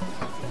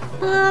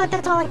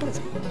 That's all I can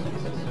say.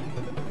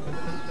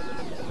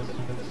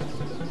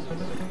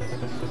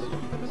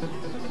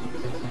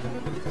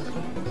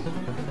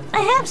 I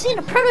have seen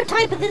a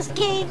prototype of this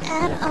game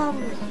at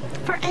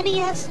for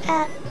NES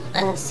at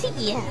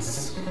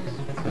CES.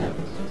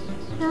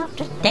 No,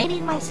 just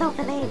dating myself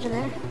in age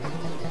there.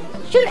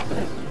 Shoot it!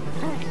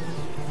 Alright.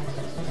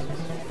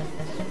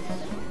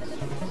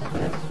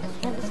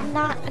 And it's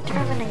not a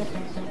Terminator.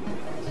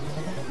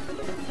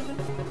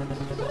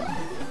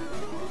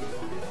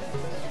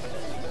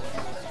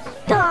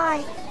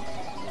 Die!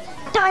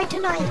 Die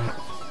tonight!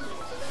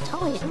 It's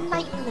always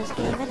night in this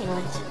game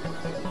anyways.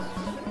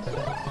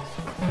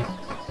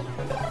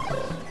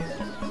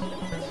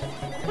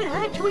 Yeah,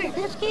 that's weird.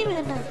 This game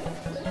is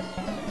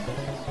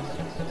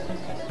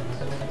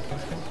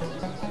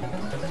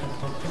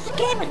This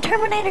game in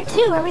Terminator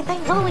 2,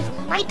 everything's always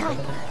nighttime.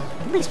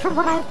 At least from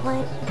what I've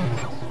played.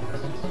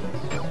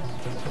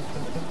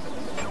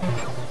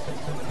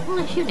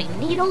 Only shooting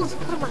needles?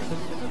 What am I?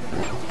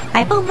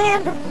 Hypo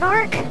Man from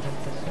Narc?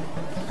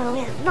 Oh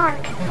yeah,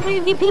 Narc. How many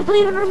of you people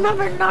even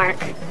remember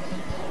Narc?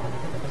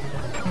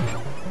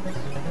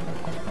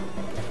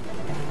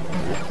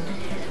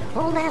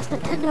 Old ass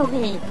Nintendo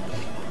game.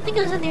 I think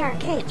it was in the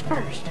arcades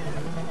first.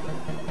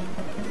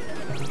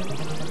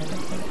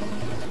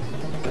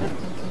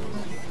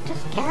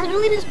 Just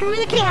casually destroy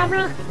the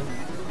camera.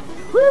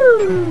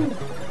 Woo!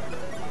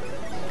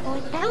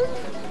 Going down?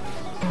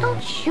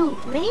 Don't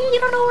shoot me, you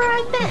don't know where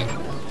I've been.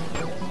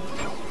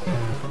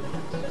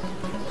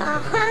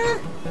 Uh-huh.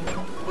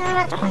 Yeah,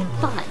 that's what I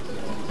thought.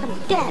 I'm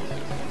dead.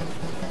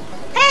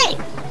 Hey!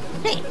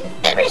 Hey,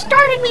 it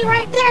restarted me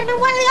right there, and then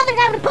one of the other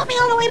guys would put me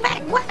all the way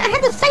back. What? I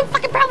had the same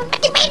fucking problem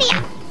with Mickey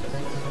Mania!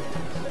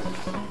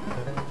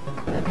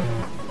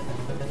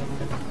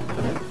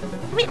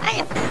 I mean, I I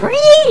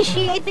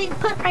appreciate being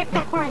put right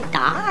back where I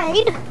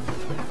died.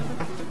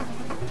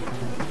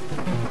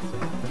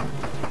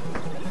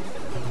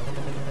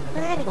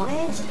 But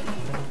anyways,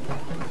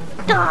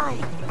 die.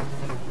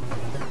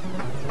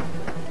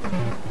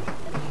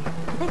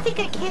 I think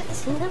I can't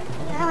see them.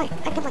 I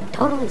can like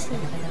totally see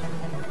them.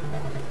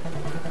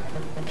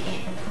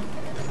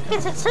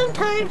 Because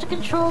sometimes the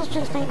controls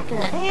just ain't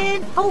good.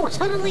 And oh,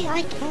 suddenly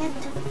I can't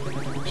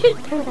shoot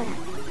through that.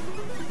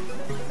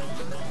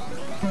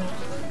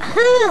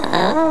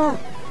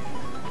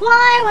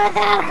 Why would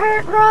that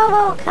hurt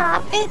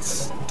RoboCop? It's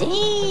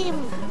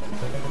Steam.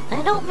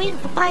 I don't mean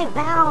by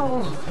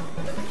Valve.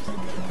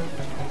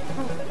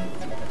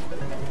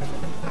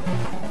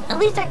 At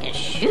least I can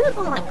shoot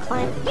while I'm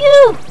climbing.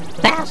 You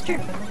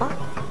bastard! Fuck.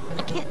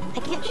 I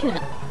can't shoot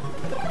him.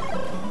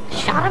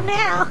 Shot him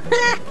now.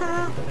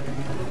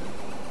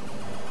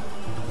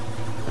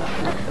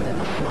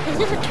 Is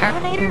this a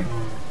Terminator?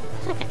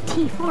 It's like a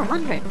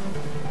T-400.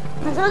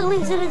 As ugly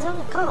as it is, I'm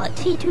gonna call it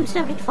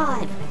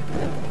T-275.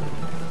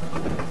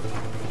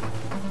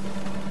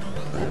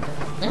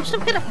 There's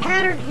some kind of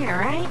pattern here,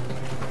 right?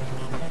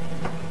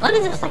 What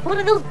is this, like one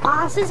of those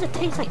bosses that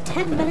takes like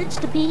 10 minutes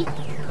to beat?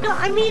 No,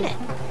 I mean it.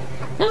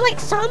 There's like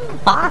some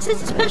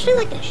bosses, especially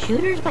like in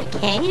shooters by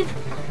Cave,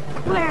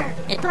 where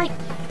it like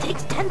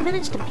takes 10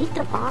 minutes to beat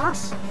the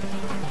boss.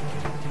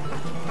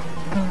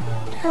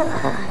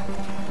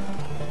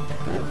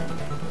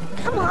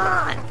 Come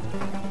on!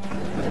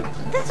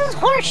 This is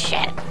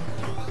horseshit!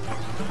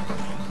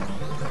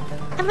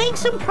 I made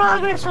some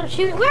progress on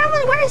shooting.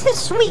 Where is this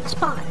sweet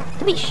spot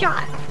to be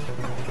shot?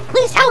 At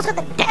least House of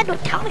the Dead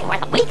would tell me where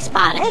the weak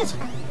spot is.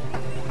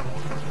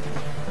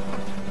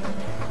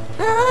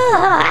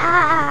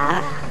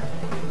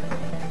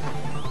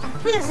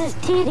 This is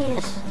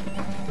tedious.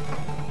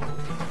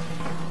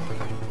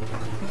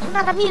 I'm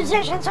not a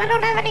musician, so I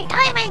don't have any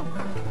timing.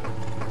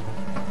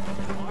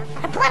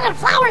 I planted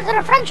flowers in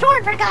a French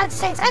horn, for God's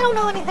sakes. I don't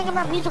know anything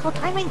about musical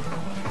timing.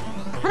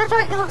 But that's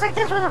why it looks like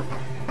this with a...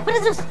 What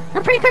is this?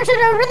 A precursor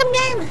to a rhythm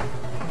game?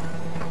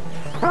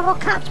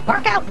 RoboCop's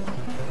bark out.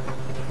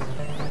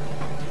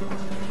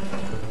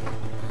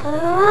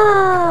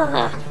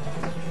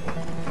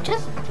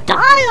 Just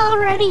die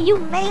already, you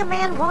Mega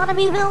Man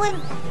wannabe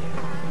villain.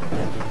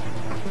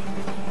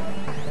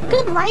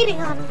 Good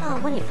lighting on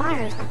when he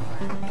fires.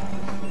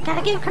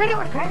 Gotta give credit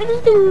where credit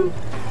is due.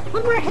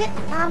 One more hit,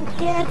 I'm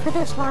dead for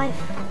this life.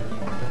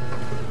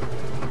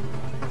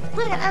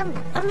 Look at,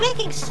 I'm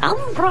making some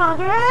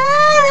progress.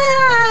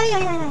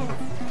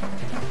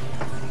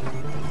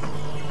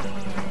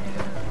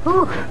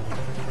 Ooh,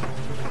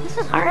 this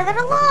is harder than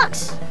it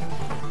looks.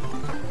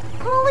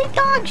 Holy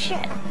dog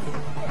shit.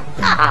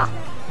 Ah.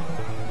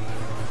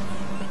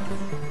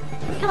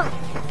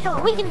 Come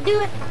on, we can do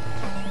it.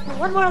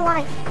 One more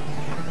life.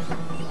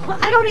 Well,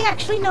 I don't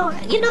actually know.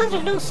 You know,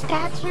 there's no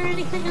stats or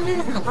anything other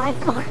than the life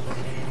bar.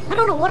 I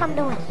don't know what I'm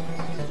doing.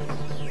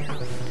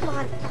 Come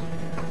on.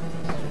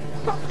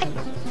 Well,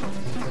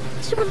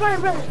 Super Mario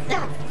Brothers.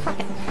 Ah, fuck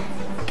it.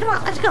 Come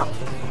on, let's go.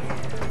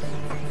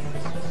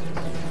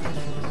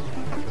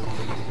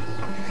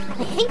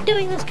 I hate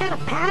doing this kind of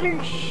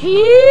pattern shit.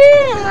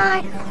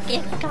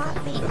 It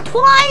got me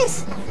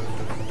twice.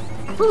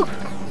 Ooh.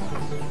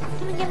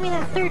 Didn't get me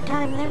that third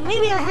time. Then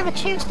maybe I have a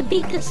chance to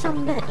beat this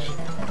sumbitch.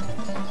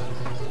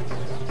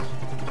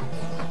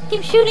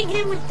 Keep shooting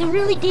him with the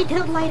really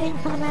detailed lighting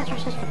for the Master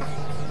System.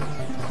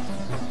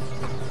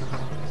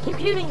 Keep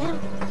shooting him.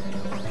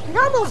 He's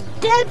almost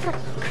dead, for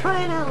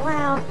crying out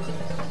loud.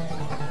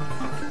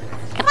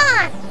 Come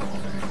on!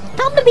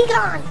 Tell him to be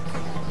gone!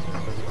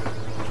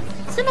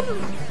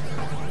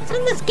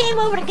 Send this game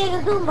over to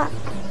Giga Goomba.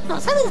 No,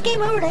 send this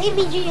game over to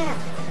AVGN.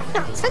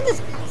 No, send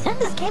this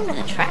game to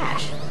the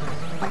trash.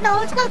 But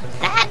no, it's not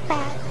that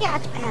bad. Yeah,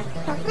 it's bad.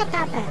 No, it's not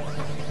that bad.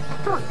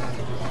 Come on.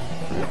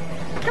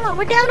 Come on,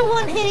 we're down to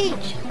one hit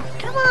each.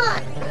 Come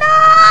on.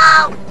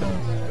 No!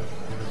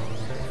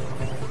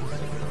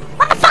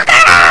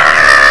 Motherfucker!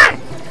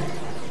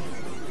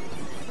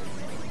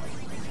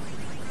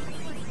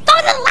 Go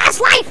to the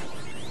last life!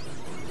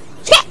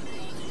 Shit!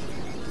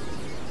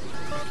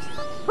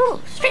 Ooh,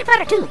 Street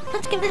Fighter 2.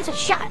 Let's give this a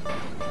shot.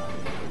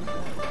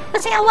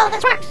 Let's see how well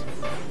this works.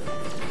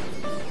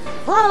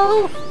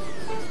 Hello?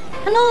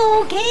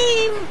 Hello,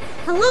 game?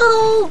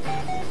 Hello?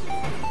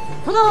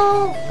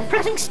 Hello? I'm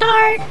pressing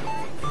start.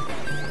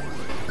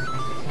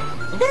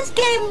 This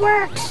game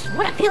works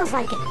when it feels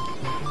like it.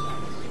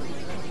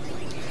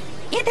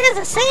 It has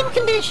the same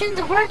conditions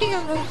of working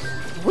on those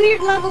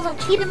weird levels on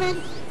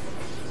Cheetahman.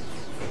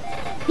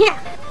 Yeah,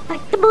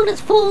 like the moon is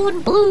full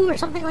and blue or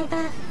something like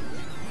that.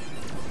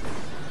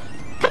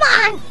 Come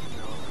on!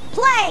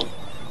 Play!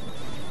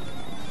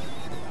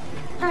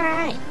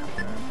 Alright.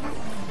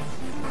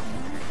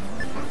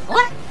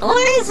 What?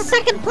 Why is the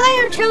second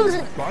player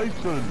chosen?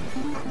 Bison.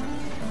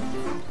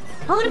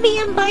 I want to be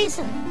M.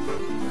 Bison.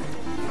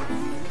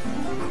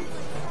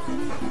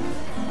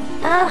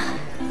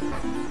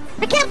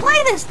 I can't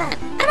play this then.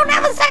 I don't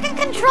have a second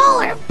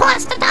controller.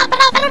 Plus, to top it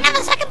off, I don't have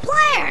a second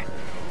player.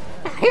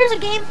 Now, here's a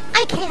game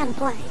I can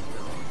play.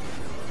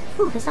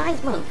 Ooh, his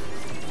eyes move.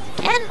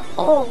 And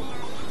oh,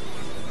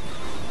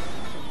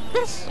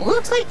 this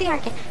looks like the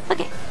arcade.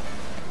 Okay,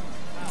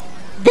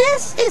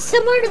 this is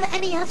similar to the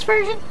NES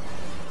version.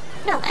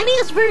 No,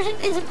 NES version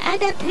is an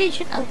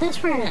adaptation of this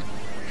version.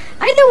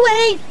 Either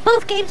way,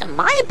 both games, in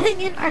my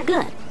opinion, are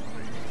good.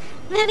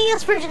 The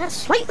NES version has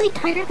slightly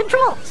tighter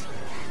controls.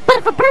 But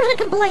if a person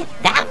can play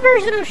that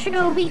version of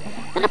Shinobi,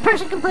 then a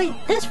person can play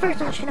this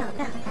version of Shinobi.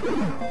 Now,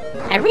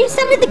 I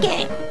resetted the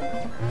game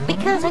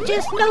because I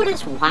just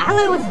noticed while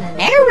I was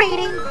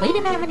narrating, we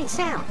didn't have any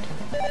sound.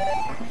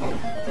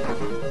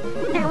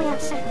 Now we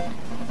have sound.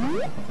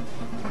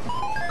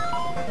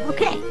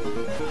 Okay.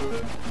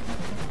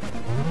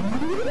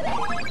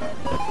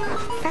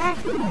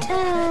 Fact,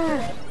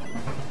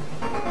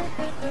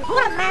 I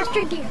want a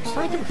Master Gear so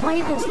I can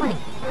play this like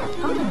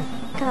on the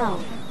go.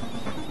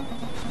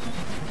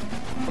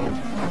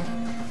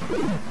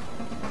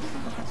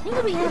 Seem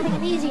to be having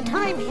an easy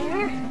time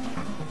here.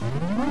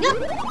 Yep.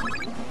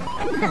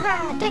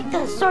 Take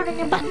the sword in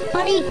your butt,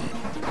 buddy.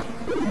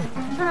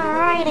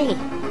 Alrighty.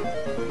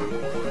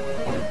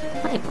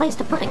 Funny place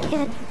to put a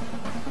kid.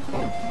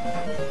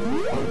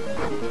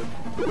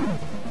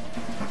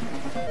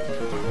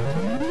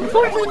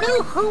 Unfortunately,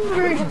 no home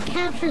version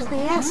captures the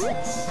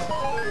essence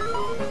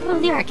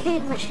of the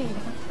arcade machine.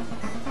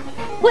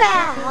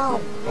 Well,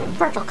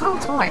 Virtual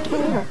Console Arcade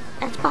or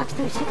Xbox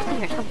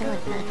 360 or something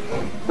like that.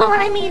 But what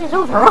I mean is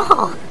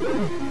overall,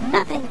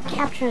 nothing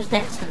captures the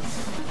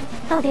essence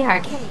of the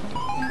arcade.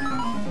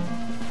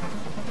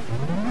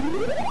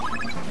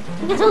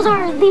 Because those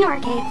are the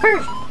arcade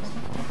versions.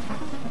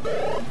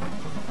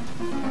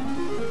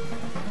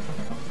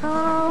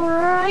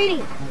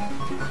 Alrighty.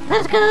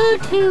 Let's go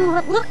to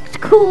what looked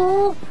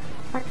cool,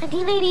 or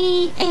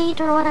 1988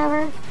 or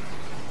whatever.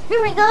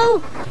 Here we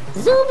go.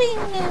 Zooming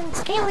and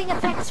scaling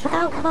effects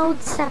without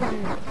mode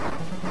 7.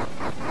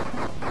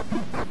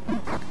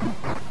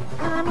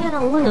 I'm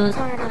gonna lose,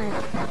 aren't I?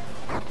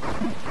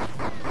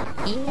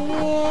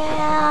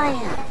 Yeah, I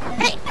am.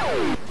 Hey!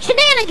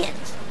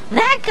 Shenanigans!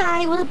 That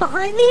guy was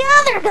behind the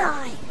other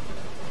guy!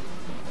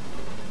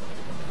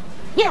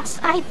 Yes,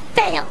 I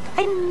failed.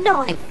 I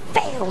know I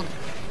failed.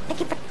 Thank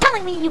you for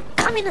telling me, you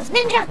communist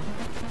ninja!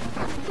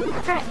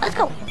 Alright, let's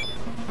go.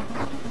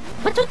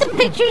 What's with the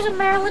pictures of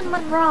Marilyn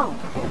Monroe?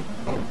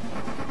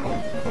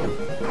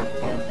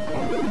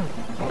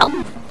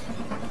 Oh!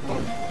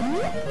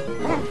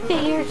 That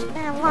figures,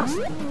 man, lost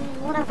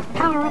whatever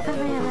power up in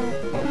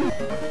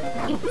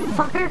there. You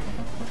fucker!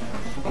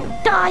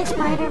 Die,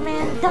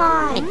 Spider-Man,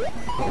 die!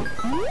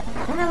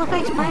 Doesn't that look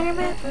like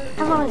Spider-Man?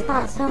 I've always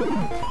thought so.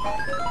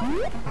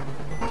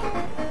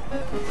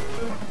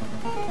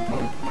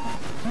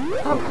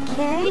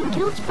 Okay,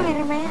 kill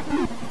Spider-Man.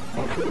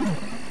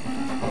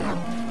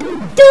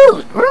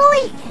 Dude,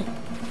 really?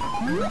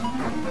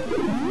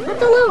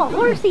 That's a little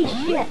horsey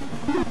shit.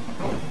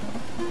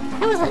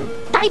 That was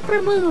a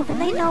diaper move and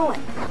they know it.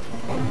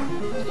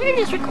 It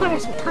just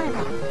requires some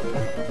timing.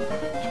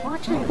 Just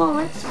watch the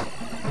bullets.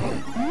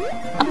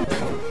 I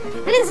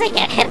didn't say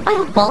get hit by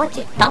the bullets,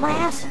 you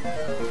dumbass. I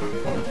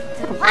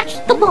said watch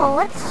the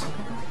bullets.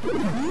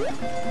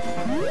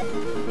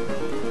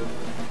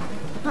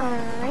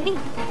 Alrighty.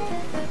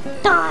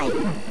 Die!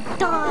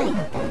 Die!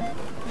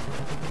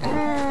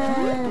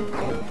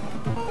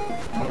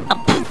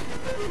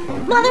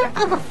 Mother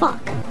of a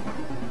fuck!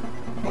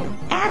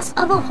 Ass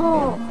of a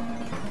hole!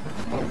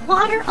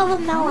 Water of a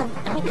melon!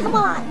 I mean, come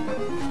on!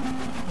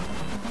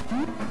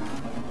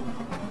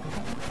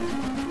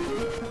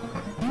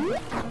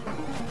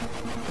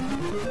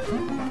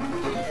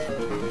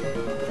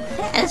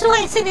 That's why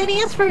I said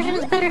NES version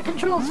is better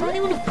controlled, so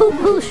anyone who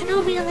poo-poos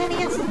Shinobi on the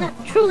NES does not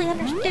truly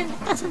understand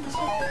the essence of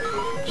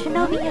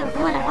Shinobi or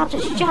whatever. I'll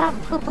just shut up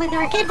and go play the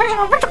arcade version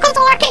of Virtual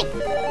Console Arcade!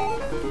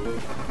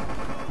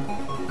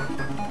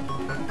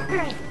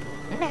 Alright,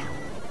 now,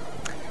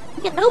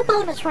 we get no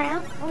bonus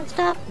round. Only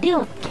stop deal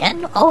with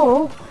Ken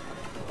O.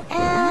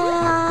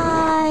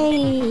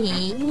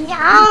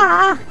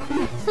 Yeah!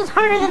 This is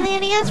harder than the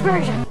NES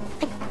version.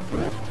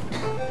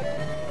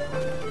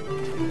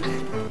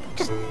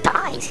 Just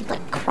dies. He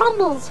like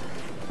crumbles.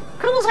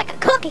 Crumbles like a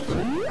cookie.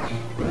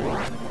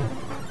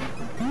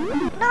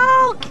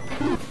 No!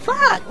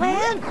 Fuck,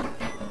 man!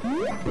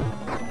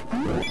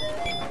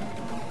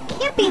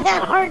 Can't be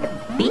that hard to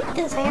beat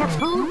this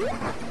asshole.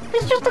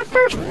 It's just the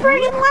first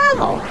friggin'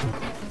 level.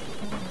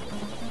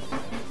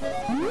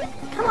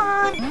 Come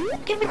on,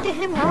 give it to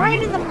him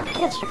right in the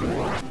kisser.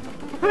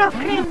 Ralph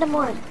Cramden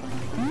would.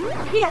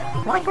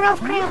 Yeah, like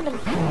Ralph Cramden.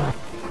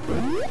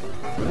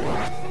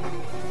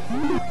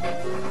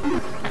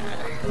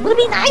 Would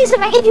be nice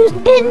if I could use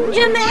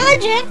ninja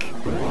magic.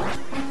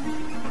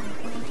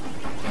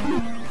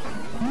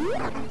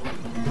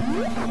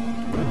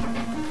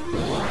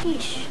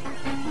 Sheesh.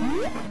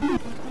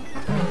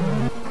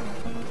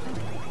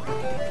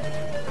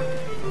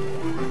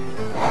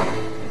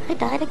 I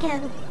died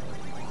again.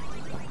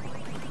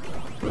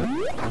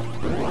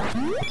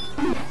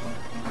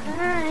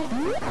 Alright.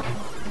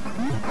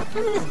 I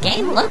mean, this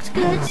game looks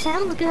good,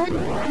 sounds good.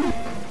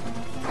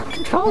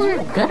 controls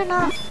are good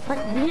enough, but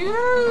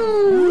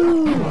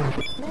no!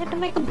 They have to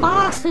make a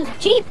boss who's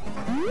cheap.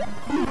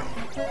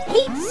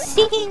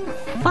 Heat-seeking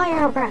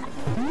fire breath.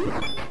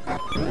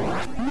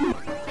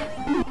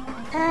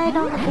 I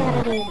don't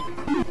get it either.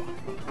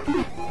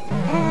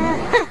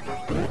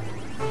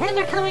 And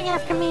they're coming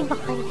after me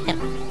behind him.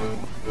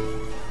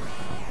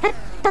 That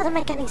doesn't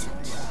make any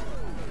sense.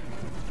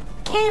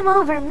 Game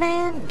over,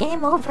 man.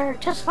 Game over.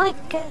 Just like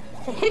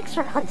the Hicks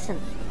or Hudson.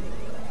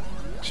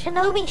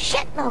 Shinobi,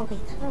 Shitnobi.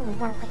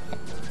 More like it.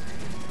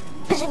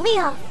 Pissing me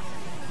off.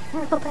 I'm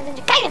gonna go play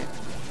Ninja Gaiden.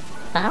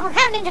 I don't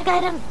have Ninja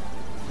Gaiden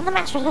on the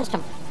Master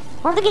System.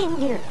 Or the Game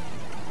Gear.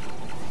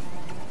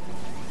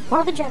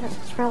 Or the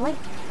Genesis, really.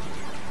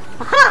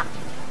 Aha!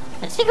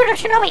 The Secret of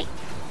Shinobi.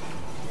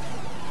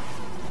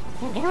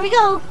 And here we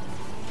go.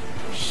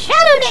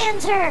 Shadow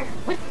Dancer!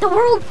 With the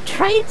World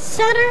Trade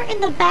Center in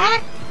the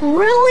back?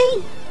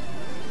 Really?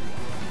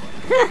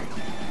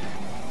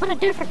 What a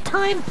different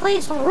time,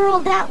 place, and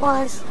world that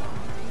was.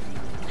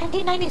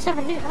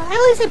 1997. At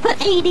least they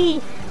put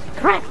AD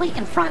correctly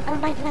in front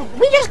of 1990.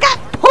 We just got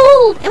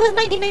told it was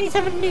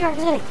 1997 in New York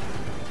City.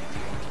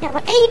 Yeah,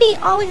 but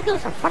AD always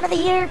goes in front of the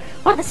year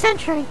or the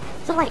century.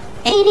 So like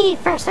AD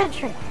first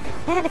century.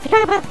 And if you're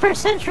talking about the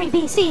first century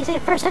BC, say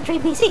first century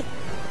BC.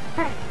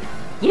 Alright.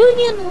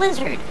 Union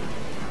Lizard.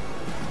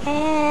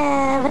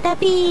 And would that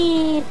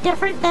be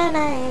different than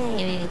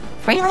a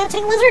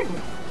freelancing lizard?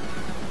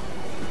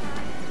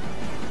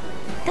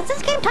 Does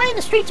this game tie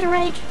into Streets of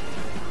Rage?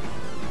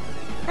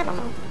 I don't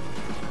know.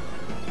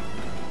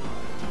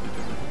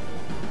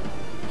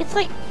 It's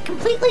like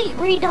completely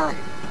redone.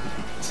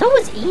 So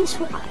is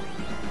eSWAT.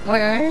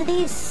 Were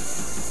these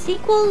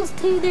sequels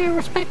to their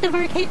respective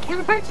arcade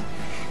counterparts?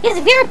 Yes,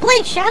 if you ever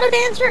played Shadow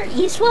Dancer or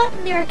eSWAT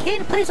in the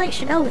arcade, it plays like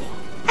Shinobi.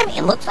 I mean,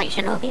 it looks like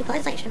Shinobi, it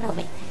plays like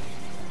Shinobi.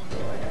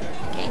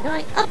 Okay,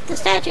 going up the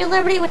Statue of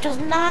Liberty, which was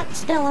not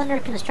still under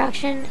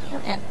construction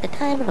at the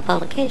time of the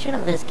publication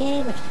of this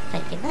game, which is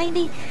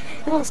 1990.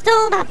 It will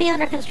still not be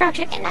under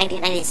construction in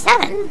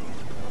 1997.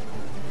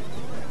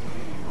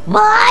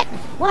 But,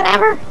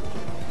 whatever.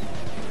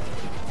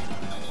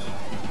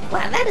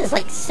 Wow, that is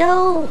like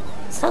so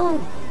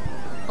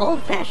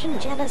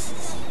old-fashioned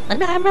Genesis. I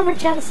remember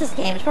Genesis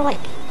games were like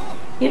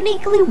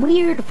uniquely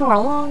weird for a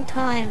long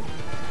time.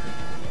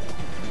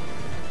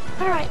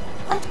 Alright,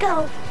 let's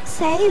go.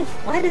 Save?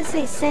 Why did it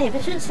say save?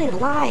 It should say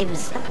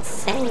lives, not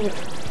save.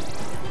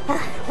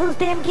 Those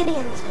damn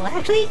Gideons. Well,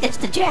 actually, it's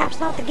the Japs,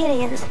 not the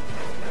Gideons.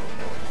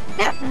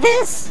 Now,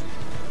 this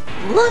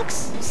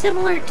looks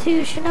similar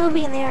to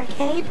Shinobi in the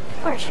arcade,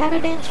 or Shadow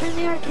Dancer in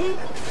the arcade.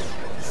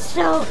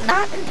 So,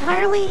 not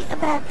entirely a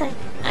bad thing.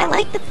 I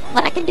like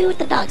what I can do with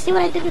the dog. See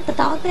what I did with the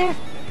dog there?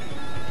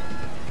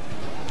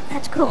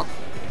 That's cool.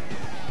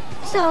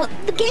 So,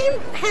 the game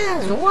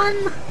has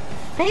one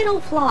fatal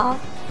flaw,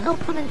 no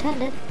pun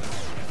intended,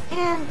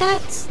 and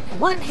that's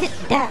one-hit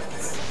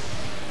deaths.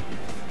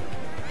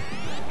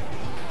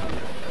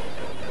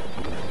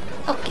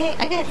 Okay,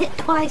 I got hit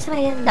twice and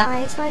I didn't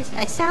die, so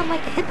I sound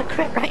like a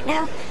hypocrite right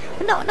now.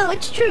 But no,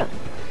 it's true.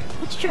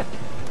 It's true.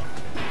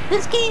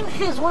 This game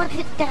has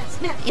one-hit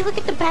deaths. Now, you look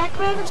at the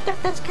background and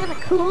stuff, that's kind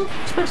of cool,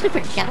 especially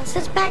for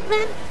Genesis back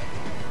then.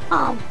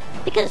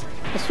 Because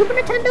the Super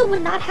Nintendo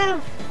would not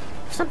have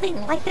something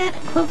like that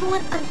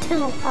equivalent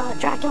until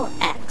Dracula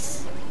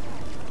X.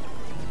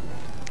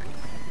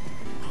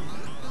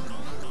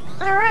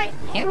 Alright,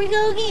 here we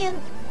go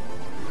again.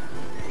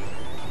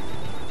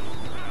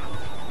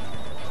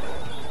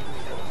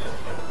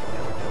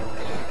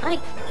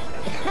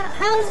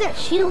 How is that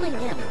shielding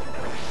him?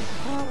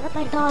 Let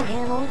my dog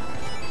handle it.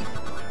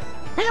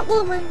 That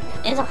woman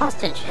is a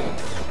hostage.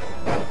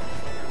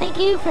 Thank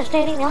you for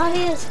stating the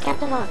obvious,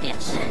 Captain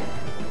Obvious.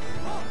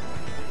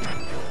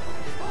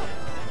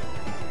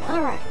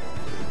 Alright.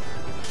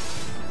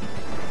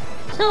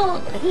 So,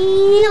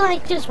 he,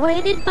 like, just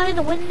waited by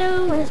the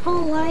window his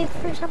whole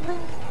life or something?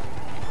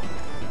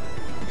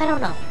 I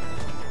don't know.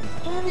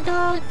 And the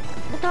dog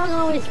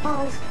always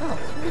falls. Oh,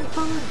 something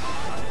falling.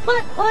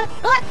 What?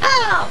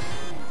 Oh!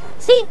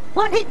 See?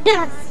 One-hit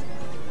death.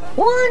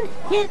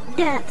 One-hit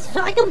death. So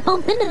I can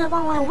bump into them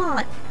all I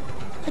want.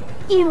 Like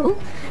you.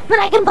 But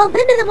I can bump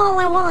into them all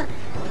I want.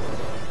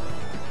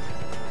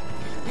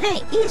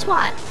 Hey,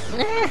 eSWAT.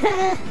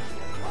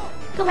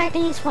 Go back to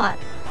eSWAT.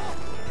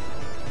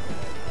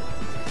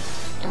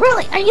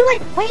 Really? Are you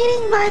like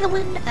waiting by the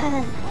window?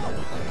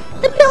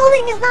 The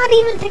building is not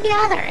even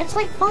together. It's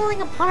like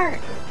falling apart.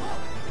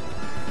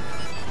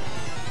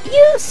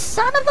 You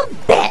son of a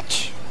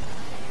bitch!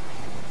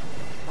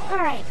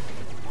 Alright.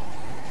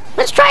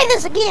 Let's try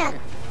this again.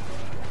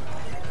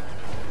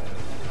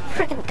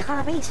 Frickin'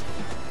 commies.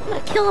 I'm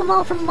gonna kill them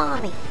all for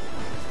mommy.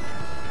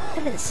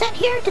 I've been sent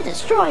here to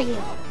destroy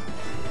you.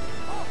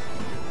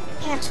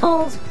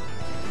 Assholes.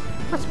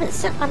 Must have been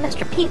sent by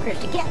Mr. Peepers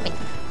to get me.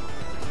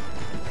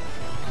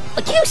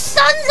 But you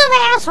sons of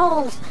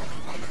assholes!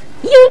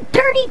 You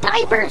dirty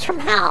diapers from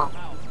hell!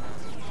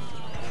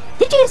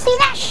 Did you see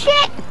that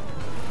shit?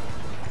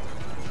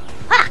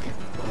 Fuck!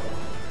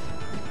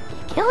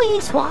 Kill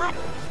you, SWAT.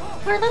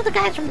 Or are those the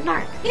guys from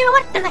Narc? You know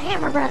what? They're the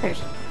Hammer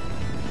Brothers.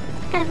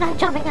 Guy's not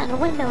jumping out the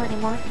window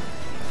anymore.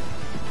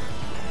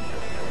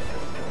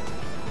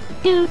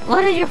 Dude,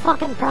 what is your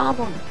fucking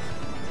problem?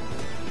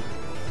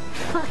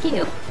 Fuck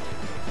you.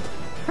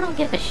 I don't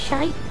give a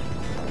shite.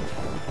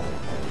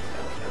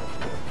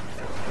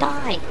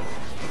 Die.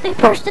 They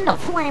burst into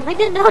flame. I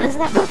didn't notice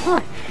that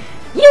before.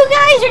 You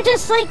guys are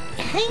just like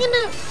hanging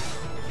up.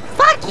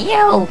 Fuck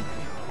you!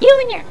 You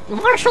and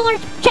your martial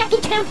arts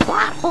Jackie Chan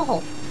plot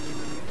hole.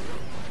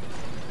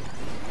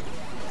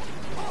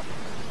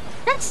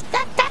 That's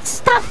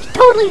stuff you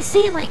totally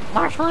see in like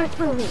martial arts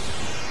movies.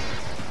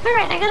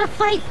 Alright, I gotta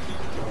fight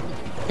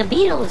the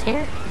beetles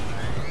here.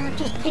 Not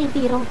just a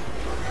beetle.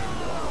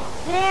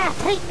 Yeah,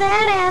 take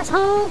that,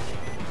 asshole.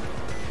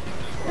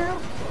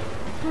 Well,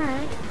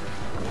 alright.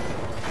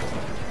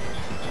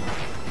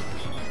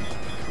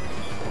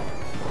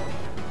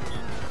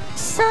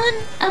 Son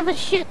of a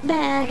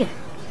shitbag.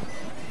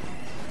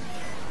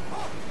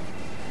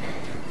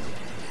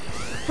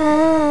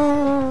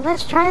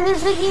 Let's try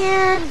this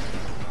again.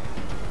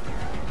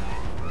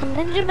 Some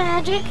ninja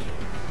magic.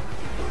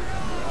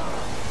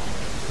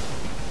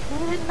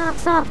 And it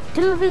knocks off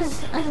 2 of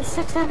his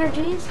 6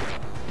 energies.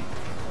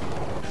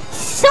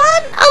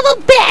 Son of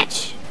a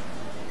bitch!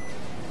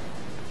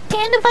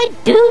 Damned if I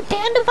do,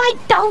 damned if I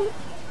don't.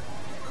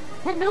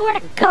 I know where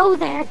to go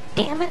there,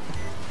 damn it.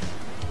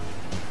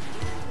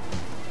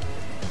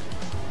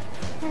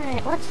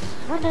 Alright, what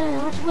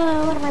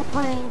am I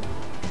playing?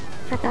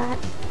 Forgot.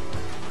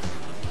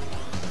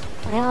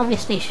 I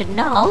obviously should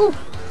know.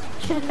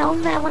 Should have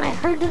known that when I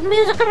heard the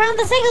music around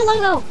the Sega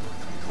logo.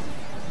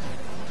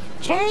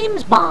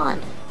 James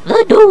Bond,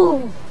 The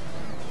Duel,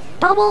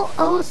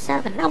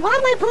 007. Now why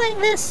am I playing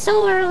this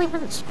so early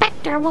when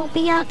Spectre won't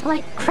be out till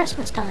like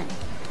Christmas time?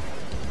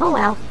 Oh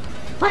well,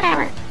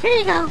 whatever. Here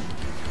you go.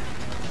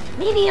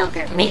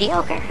 Mediocre,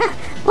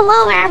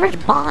 below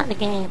average Bond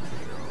game.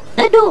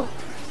 The Duel,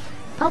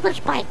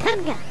 published by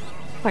Tenga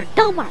or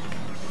Domark,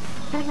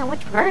 depending on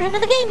which version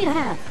of the game you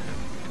have.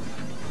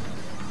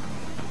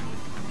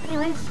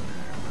 Anyways.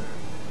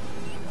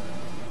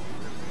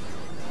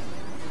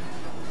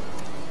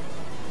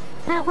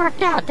 That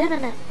worked out,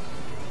 didn't it?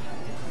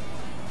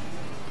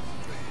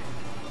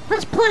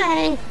 Let's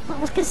play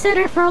what was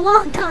considered for a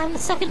long time the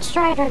second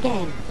Strider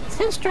game. It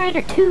says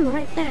Strider 2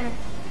 right there.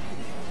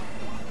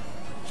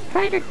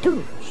 Strider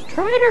 2.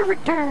 Strider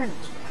returns.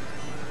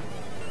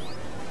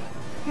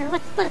 Here,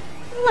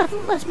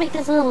 let's make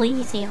this a little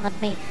easy on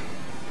me.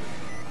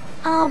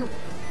 I'm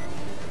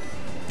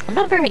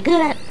not very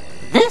good at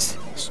this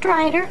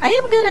Strider. I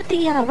am good at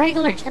the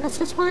regular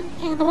Genesis one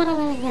and the one on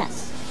the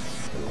NES.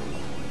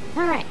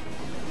 Alright.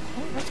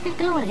 Let's get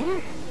going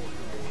here.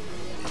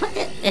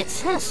 It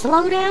says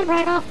slow down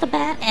right off the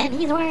bat, and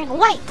he's wearing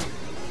white.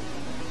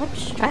 Which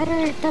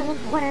Strider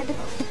doesn't wear.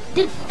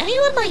 Did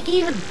anyone like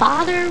even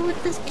bother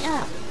with this?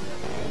 Yeah.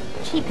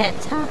 Cheap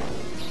hits, huh?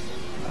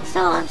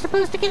 So I'm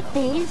supposed to get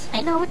these.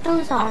 I know what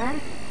those are.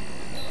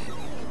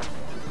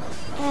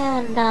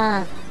 And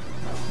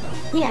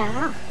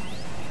yeah.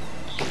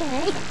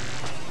 Okay.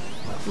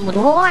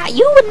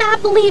 You would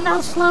not believe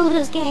how slow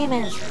this game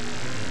is.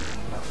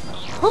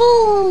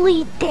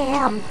 Holy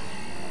damn!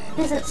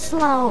 Is it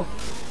slow?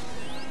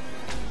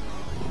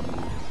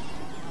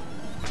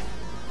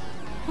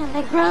 And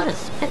they grow to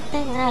spit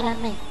things out at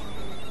me.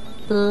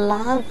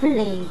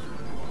 Lovely.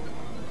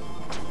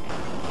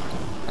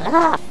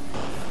 Ah.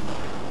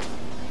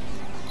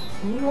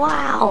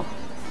 Wow.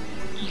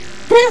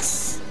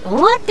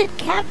 What did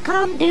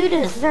Capcom do to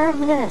deserve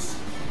this?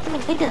 I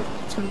mean, they did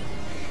some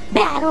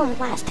bad over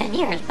the last 10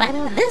 years, but I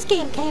mean, when this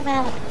game came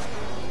out,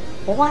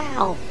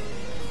 wow.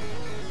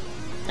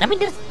 I mean,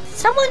 does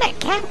someone at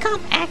Capcom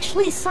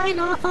actually sign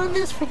off on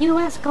this for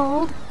US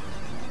Gold?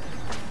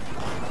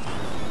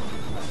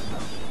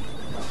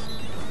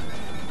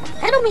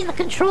 I don't mean the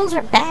controls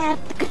are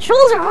bad. The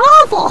controls are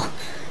awful!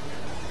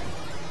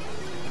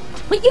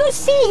 What you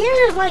see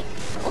here is like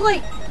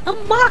a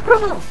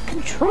macro of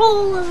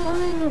control,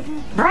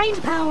 brain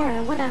power,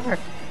 or whatever.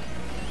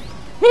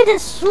 It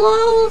is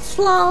slow,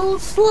 slow,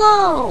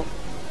 slow!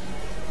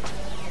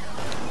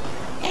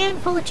 And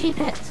full of cheap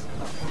hits.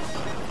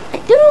 I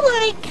do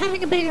like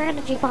having a bigger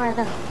energy bar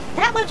though.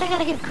 That much I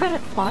gotta give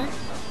credit for.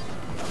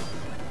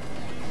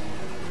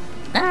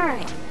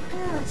 Alright.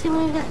 Let's see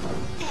what we got.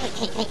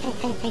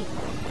 Hey.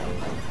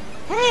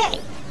 Hey!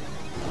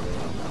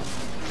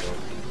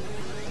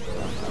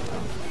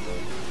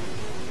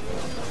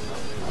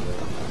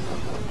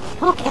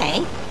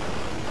 Okay.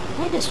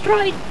 I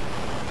destroyed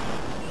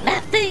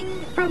that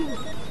thing from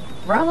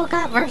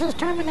RoboCop vs.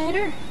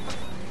 Terminator.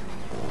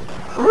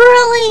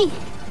 Really?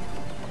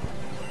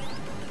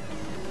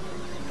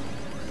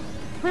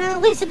 Well,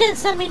 at least it didn't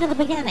send me to the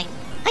beginning.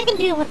 I can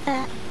deal with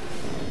that.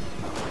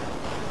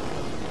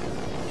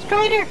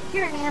 Strider,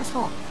 you're an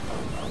asshole.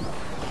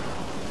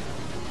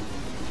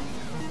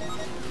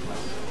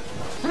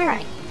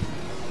 Alright.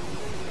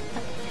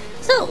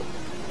 So,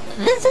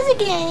 this is a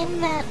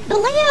game that the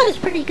layout is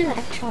pretty good,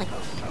 actually.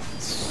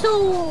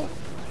 So,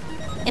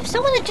 If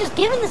someone had just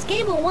given this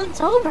game a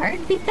once-over,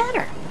 it'd be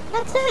better.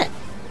 That's it.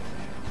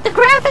 The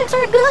graphics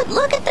are good.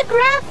 Look at the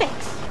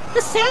graphics.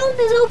 The sound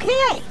is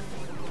okay.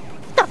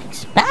 Nothing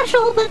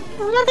special, but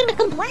nothing to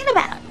complain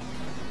about.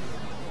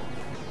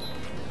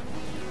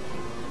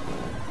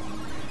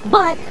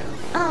 But,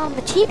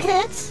 the cheap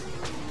hits,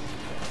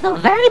 the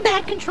very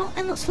bad control,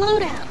 and the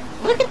slowdown.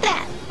 Look at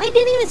that. I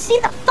didn't even see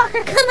the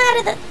fucker come out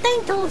of the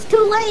thing till it was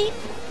too late.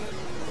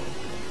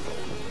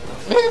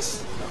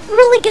 This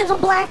really gives a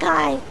black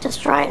eye to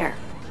Strider.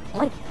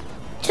 Like,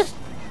 just,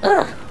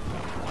 ugh.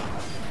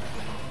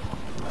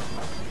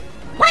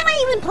 Why am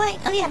I even playing?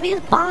 Oh yeah,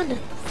 because Bond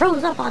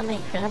froze up on me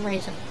for some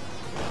reason.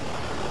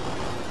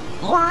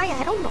 Why?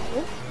 I don't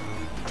know.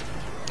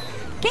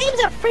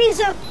 Games that freeze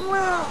up,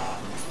 well,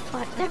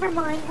 fuck, never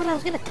mind what I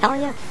was gonna tell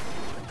you.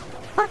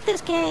 Fuck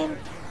this game.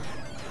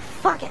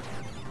 Fuck it.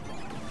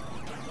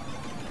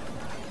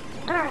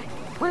 Alright,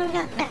 what do we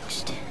got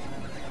next?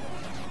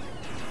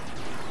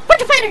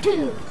 Virtua Fighter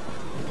 2!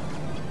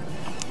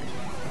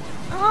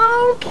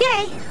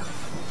 Okay.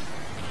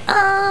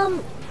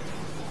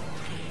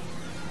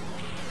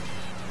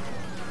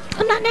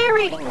 I'm not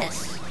narrating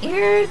this.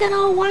 You're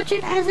gonna watch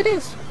it as it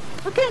is.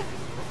 Okay.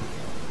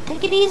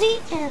 Take it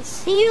easy and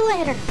see you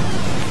later.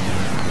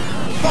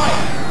 Fight!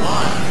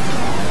 1,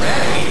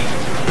 ready,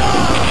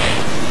 go!